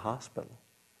someone in the hospital.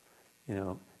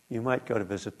 You might go to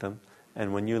visit them,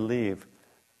 and when you leave,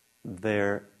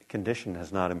 their condition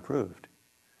has not improved.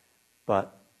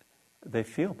 But they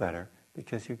feel better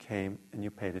because you came and you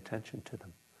paid attention to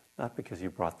them. Not because you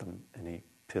brought them any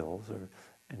pills or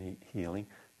any healing,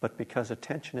 but because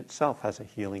attention itself has a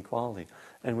healing quality.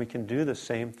 And we can do the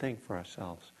same thing for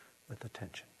ourselves with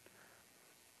attention.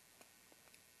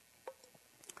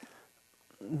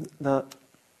 The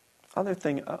other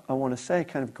thing I want to say,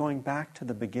 kind of going back to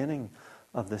the beginning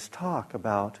of this talk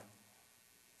about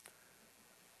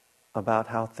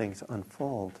how things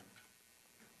unfold,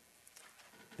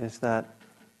 is that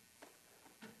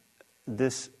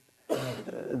this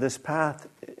path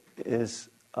is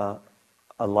a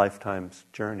lifetime's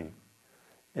journey.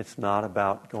 It's not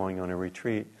about going on a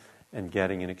retreat and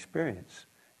getting an experience.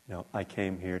 I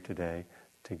came here today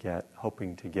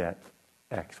hoping to get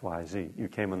X, Y, Z. You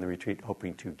came on the retreat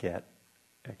hoping to get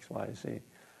X, Y, Z.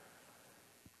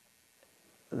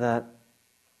 That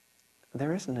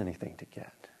there isn't anything to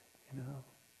get,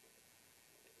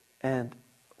 And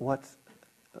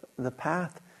the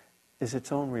path is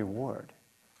its own reward.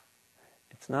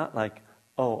 It's not like,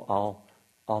 I'll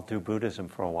do Buddhism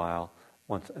for a while,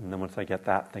 and then once I get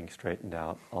that thing straightened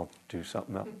out, I'll do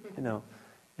something else.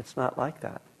 It's not like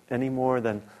that any more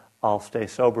than I'll stay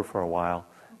sober for a while,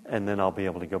 and then I'll be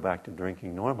able to go back to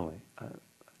drinking normally.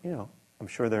 I'm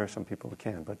sure there are some people who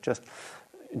can, but just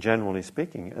generally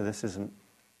speaking, this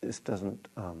doesn't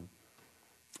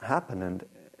happen.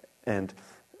 And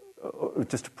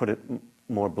just to put it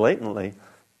more blatantly,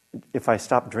 if I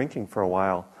stop drinking for a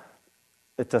while,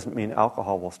 it doesn't mean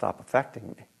alcohol will stop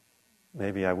affecting me.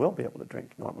 Maybe I will be able to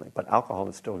drink normally, but alcohol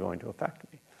is still going to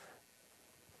affect me.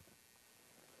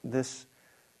 This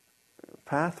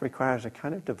path requires a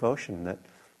kind of devotion that,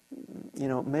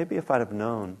 maybe if I'd have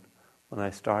known when I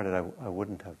started, I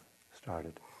wouldn't have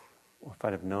started. Or if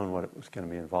I'd have known what it was going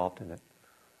to be involved in it.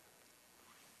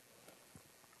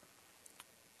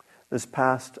 This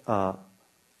past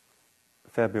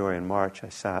February and March, I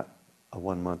sat a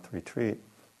 1-month retreat,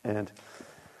 and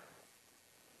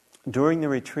during the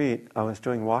retreat, I was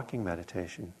doing walking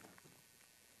meditation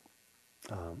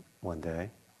one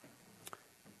day,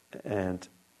 and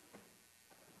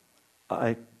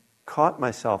I caught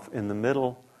myself in the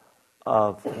middle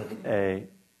of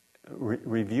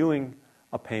reviewing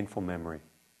a painful memory.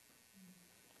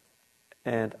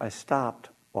 And I stopped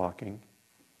walking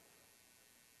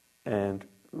and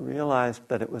realized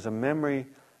that it was a memory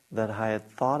that I had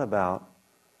thought about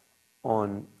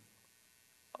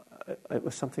it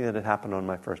was something that had happened on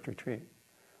my first retreat.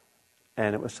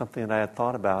 And it was something that I had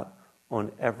thought about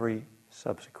on every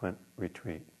subsequent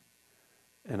retreat.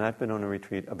 And I've been on a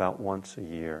retreat about once a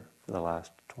year for the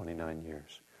last 29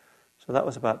 years. So that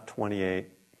was about 28,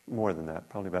 more than that,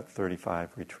 probably about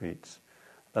 35 retreats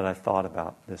that I thought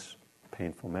about this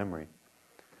painful memory.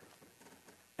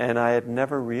 And I had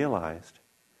never realized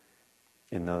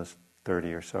in those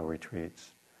 30 or so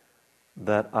retreats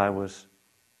that I was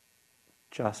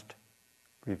just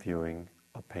reviewing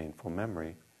a painful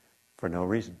memory for no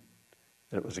reason.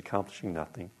 That it was accomplishing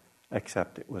nothing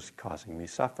except it was causing me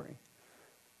suffering.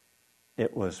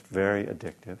 It was very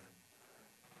addictive,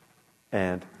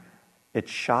 and it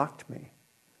shocked me.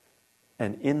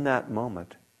 And in that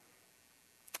moment,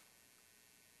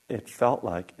 it felt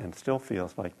like, and still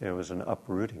feels like, there was an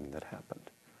uprooting that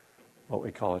happened, what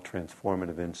we call a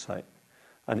transformative insight.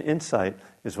 An insight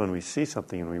is when we see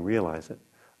something and we realize it.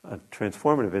 A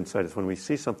transformative insight is when we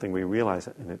see something, we realize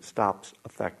it, and it stops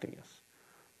affecting us,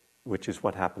 which is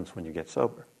what happens when you get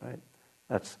sober, right?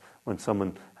 That's when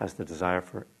someone has the desire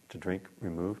to drink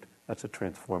removed. That's a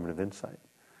transformative insight.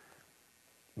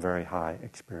 Very high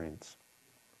experience.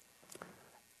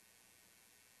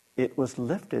 It was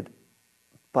lifted,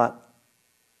 but,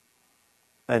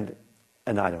 and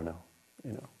I don't know,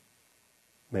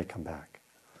 may come back.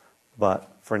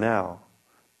 But for now,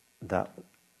 that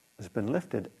has been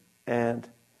lifted.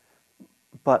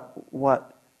 But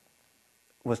what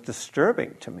was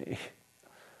disturbing to me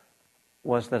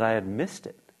was that I had missed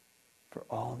it for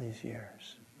all these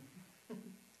years.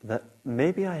 That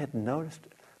maybe I had noticed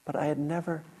it, but I had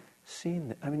never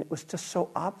seen it. I mean, it was just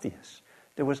so obvious.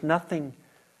 There was nothing,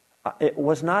 it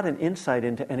was not an insight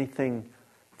into anything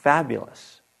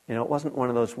fabulous. It wasn't one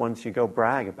of those ones you go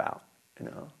brag about,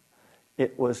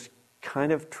 It was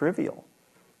kind of trivial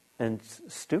and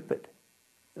stupid.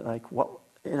 Like, what,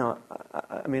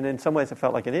 I mean, in some ways I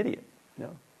felt like an idiot,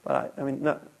 But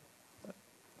no,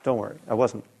 don't worry, I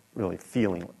wasn't really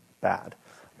feeling bad.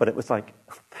 But it was like,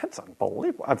 that's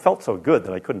unbelievable. I felt so good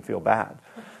that I couldn't feel bad,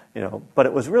 But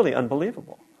it was really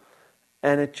unbelievable.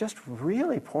 And it just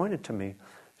really pointed to me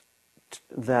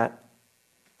that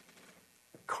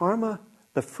karma,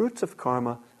 the fruits of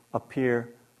karma,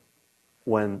 appear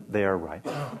when they are ripe.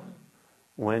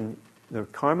 When the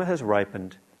karma has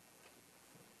ripened,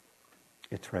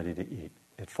 it's ready to eat.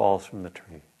 It falls from the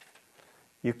tree.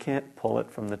 You can't pull it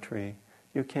from the tree.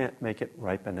 You can't make it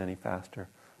ripen any faster.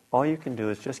 All you can do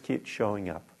is just keep showing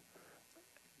up.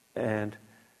 And,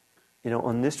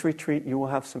 on this retreat, you will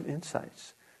have some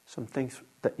insights, some things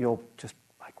that you'll just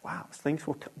like, wow, things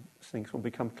will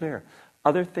become clear.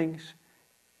 Other things,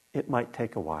 it might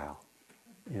take a while.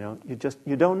 You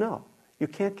don't know. You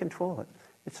can't control it.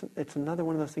 It's another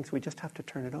one of those things we just have to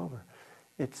turn it over.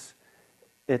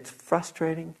 It's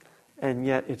frustrating, and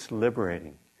yet it's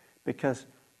liberating, because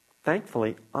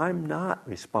thankfully I'm not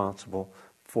responsible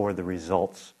for the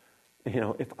results.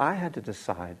 If I had to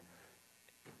decide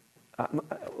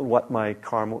what my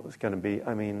karma was going to be,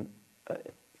 I mean,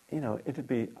 I'd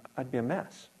be a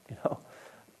mess.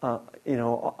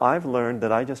 I've learned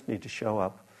that I just need to show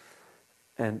up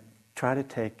and try to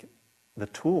take the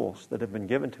tools that have been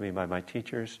given to me by my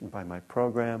teachers and by my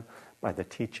program, by the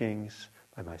teachings,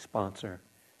 by my sponsor,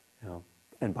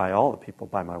 and by all the people,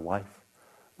 by my wife,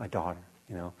 my daughter,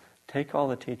 take all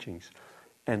the teachings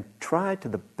and try to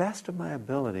the best of my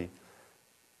ability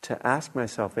to ask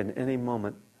myself in any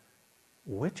moment,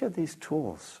 which of these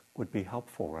tools would be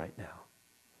helpful right now?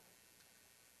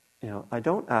 I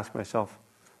don't ask myself,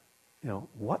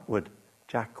 what would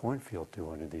Jack Kornfield do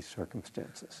under these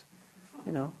circumstances?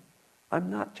 I'm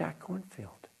not Jack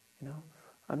Kornfield.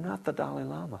 I'm not the Dalai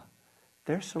Lama.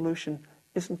 Their solution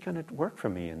isn't going to work for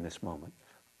me in this moment.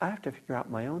 I have to figure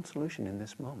out my own solution in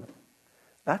this moment.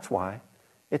 That's why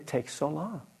it takes so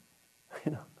long,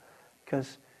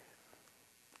 because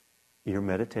you're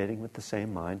meditating with the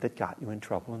same mind that got you in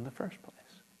trouble in the first place.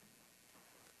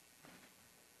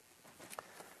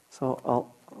 So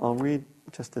I'll read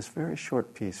just this very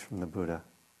short piece from the Buddha.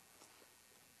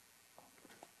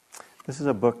 This is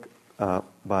a book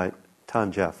by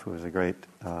Tan Jeff, who is a great,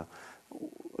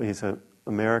 he's an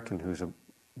American who's a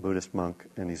Buddhist monk,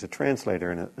 and he's a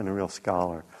translator and a real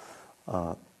scholar.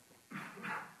 And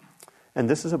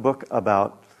this is a book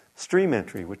about stream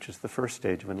entry, which is the first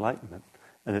stage of enlightenment,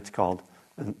 and it's called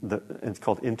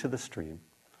Into the Stream.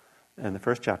 And the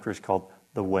first chapter is called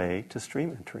The Way to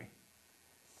Stream Entry,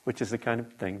 which is the kind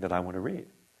of thing that I want to read,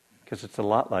 because it's a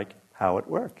lot like how it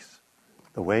works.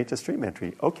 The way to stream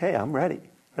entry. Okay, I'm ready.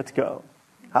 Let's go.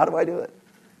 How do I do it?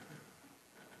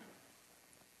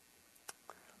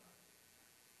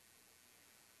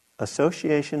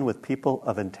 Association with people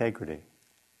of integrity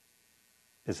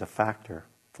is a factor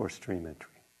for stream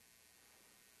entry.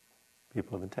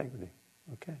 People of integrity.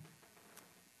 Okay. You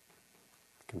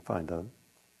can find them.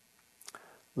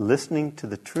 Listening to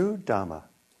the true Dhamma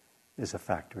is a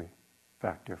factor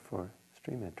for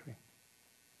stream entry.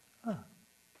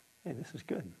 Hey, this is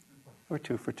good. We're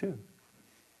 2 for 2.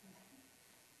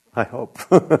 I hope.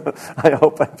 I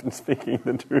hope I've been speaking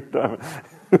the true Dhamma.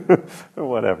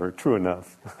 Whatever, true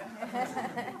enough.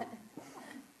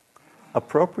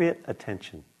 Appropriate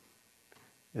attention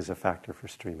is a factor for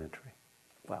stream entry.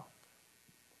 Well,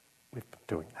 we've been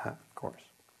doing that, of course.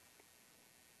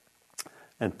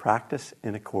 And practice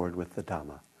in accord with the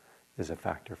Dhamma is a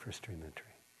factor for stream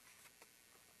entry.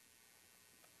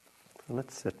 So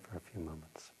let's sit for a few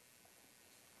moments.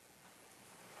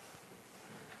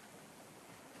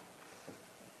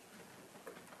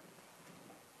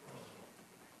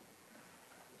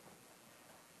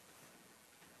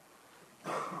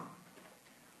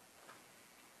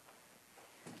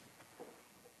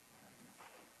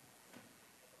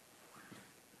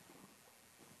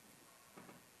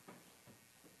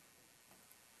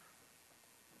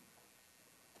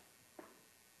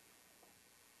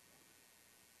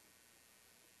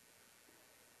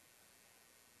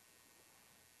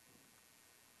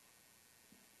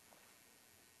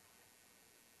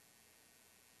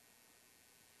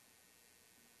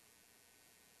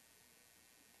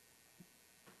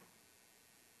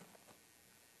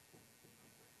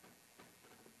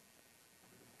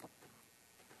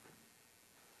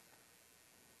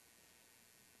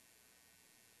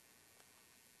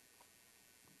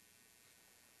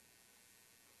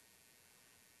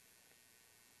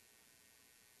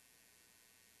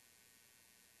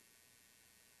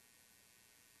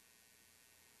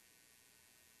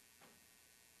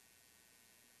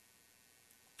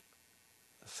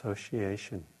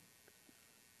 Association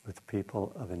with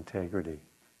people of integrity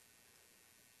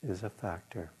is a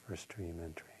factor for stream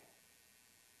entry.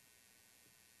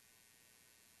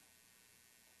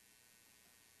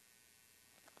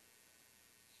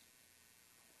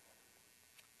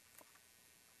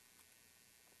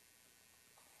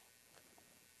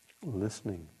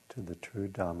 Listening to the true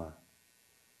Dhamma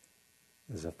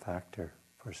is a factor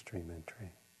for stream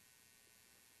entry.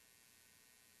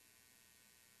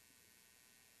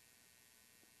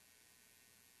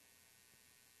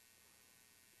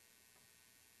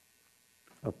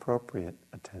 Appropriate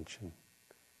attention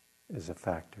is a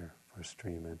factor for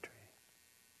stream entry.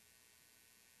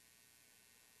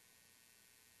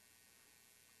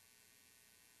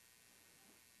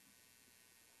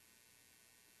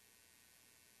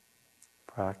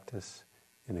 Practice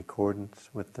in accordance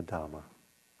with the Dhamma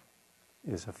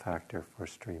is a factor for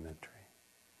stream entry.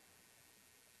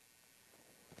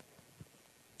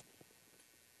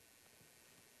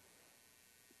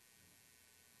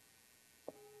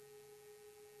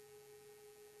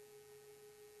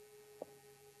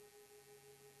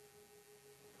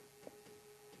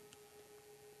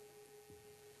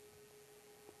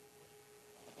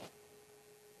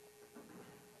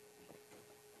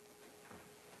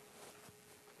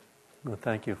 Well,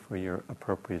 thank you for your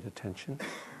appropriate attention.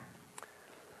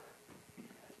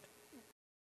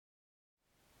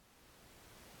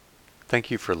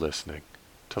 Thank you for listening.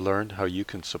 To learn how you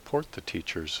can support the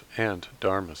teachers and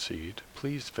Dharma Seed,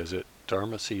 please visit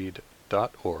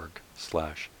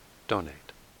dharmaseed.org/donate.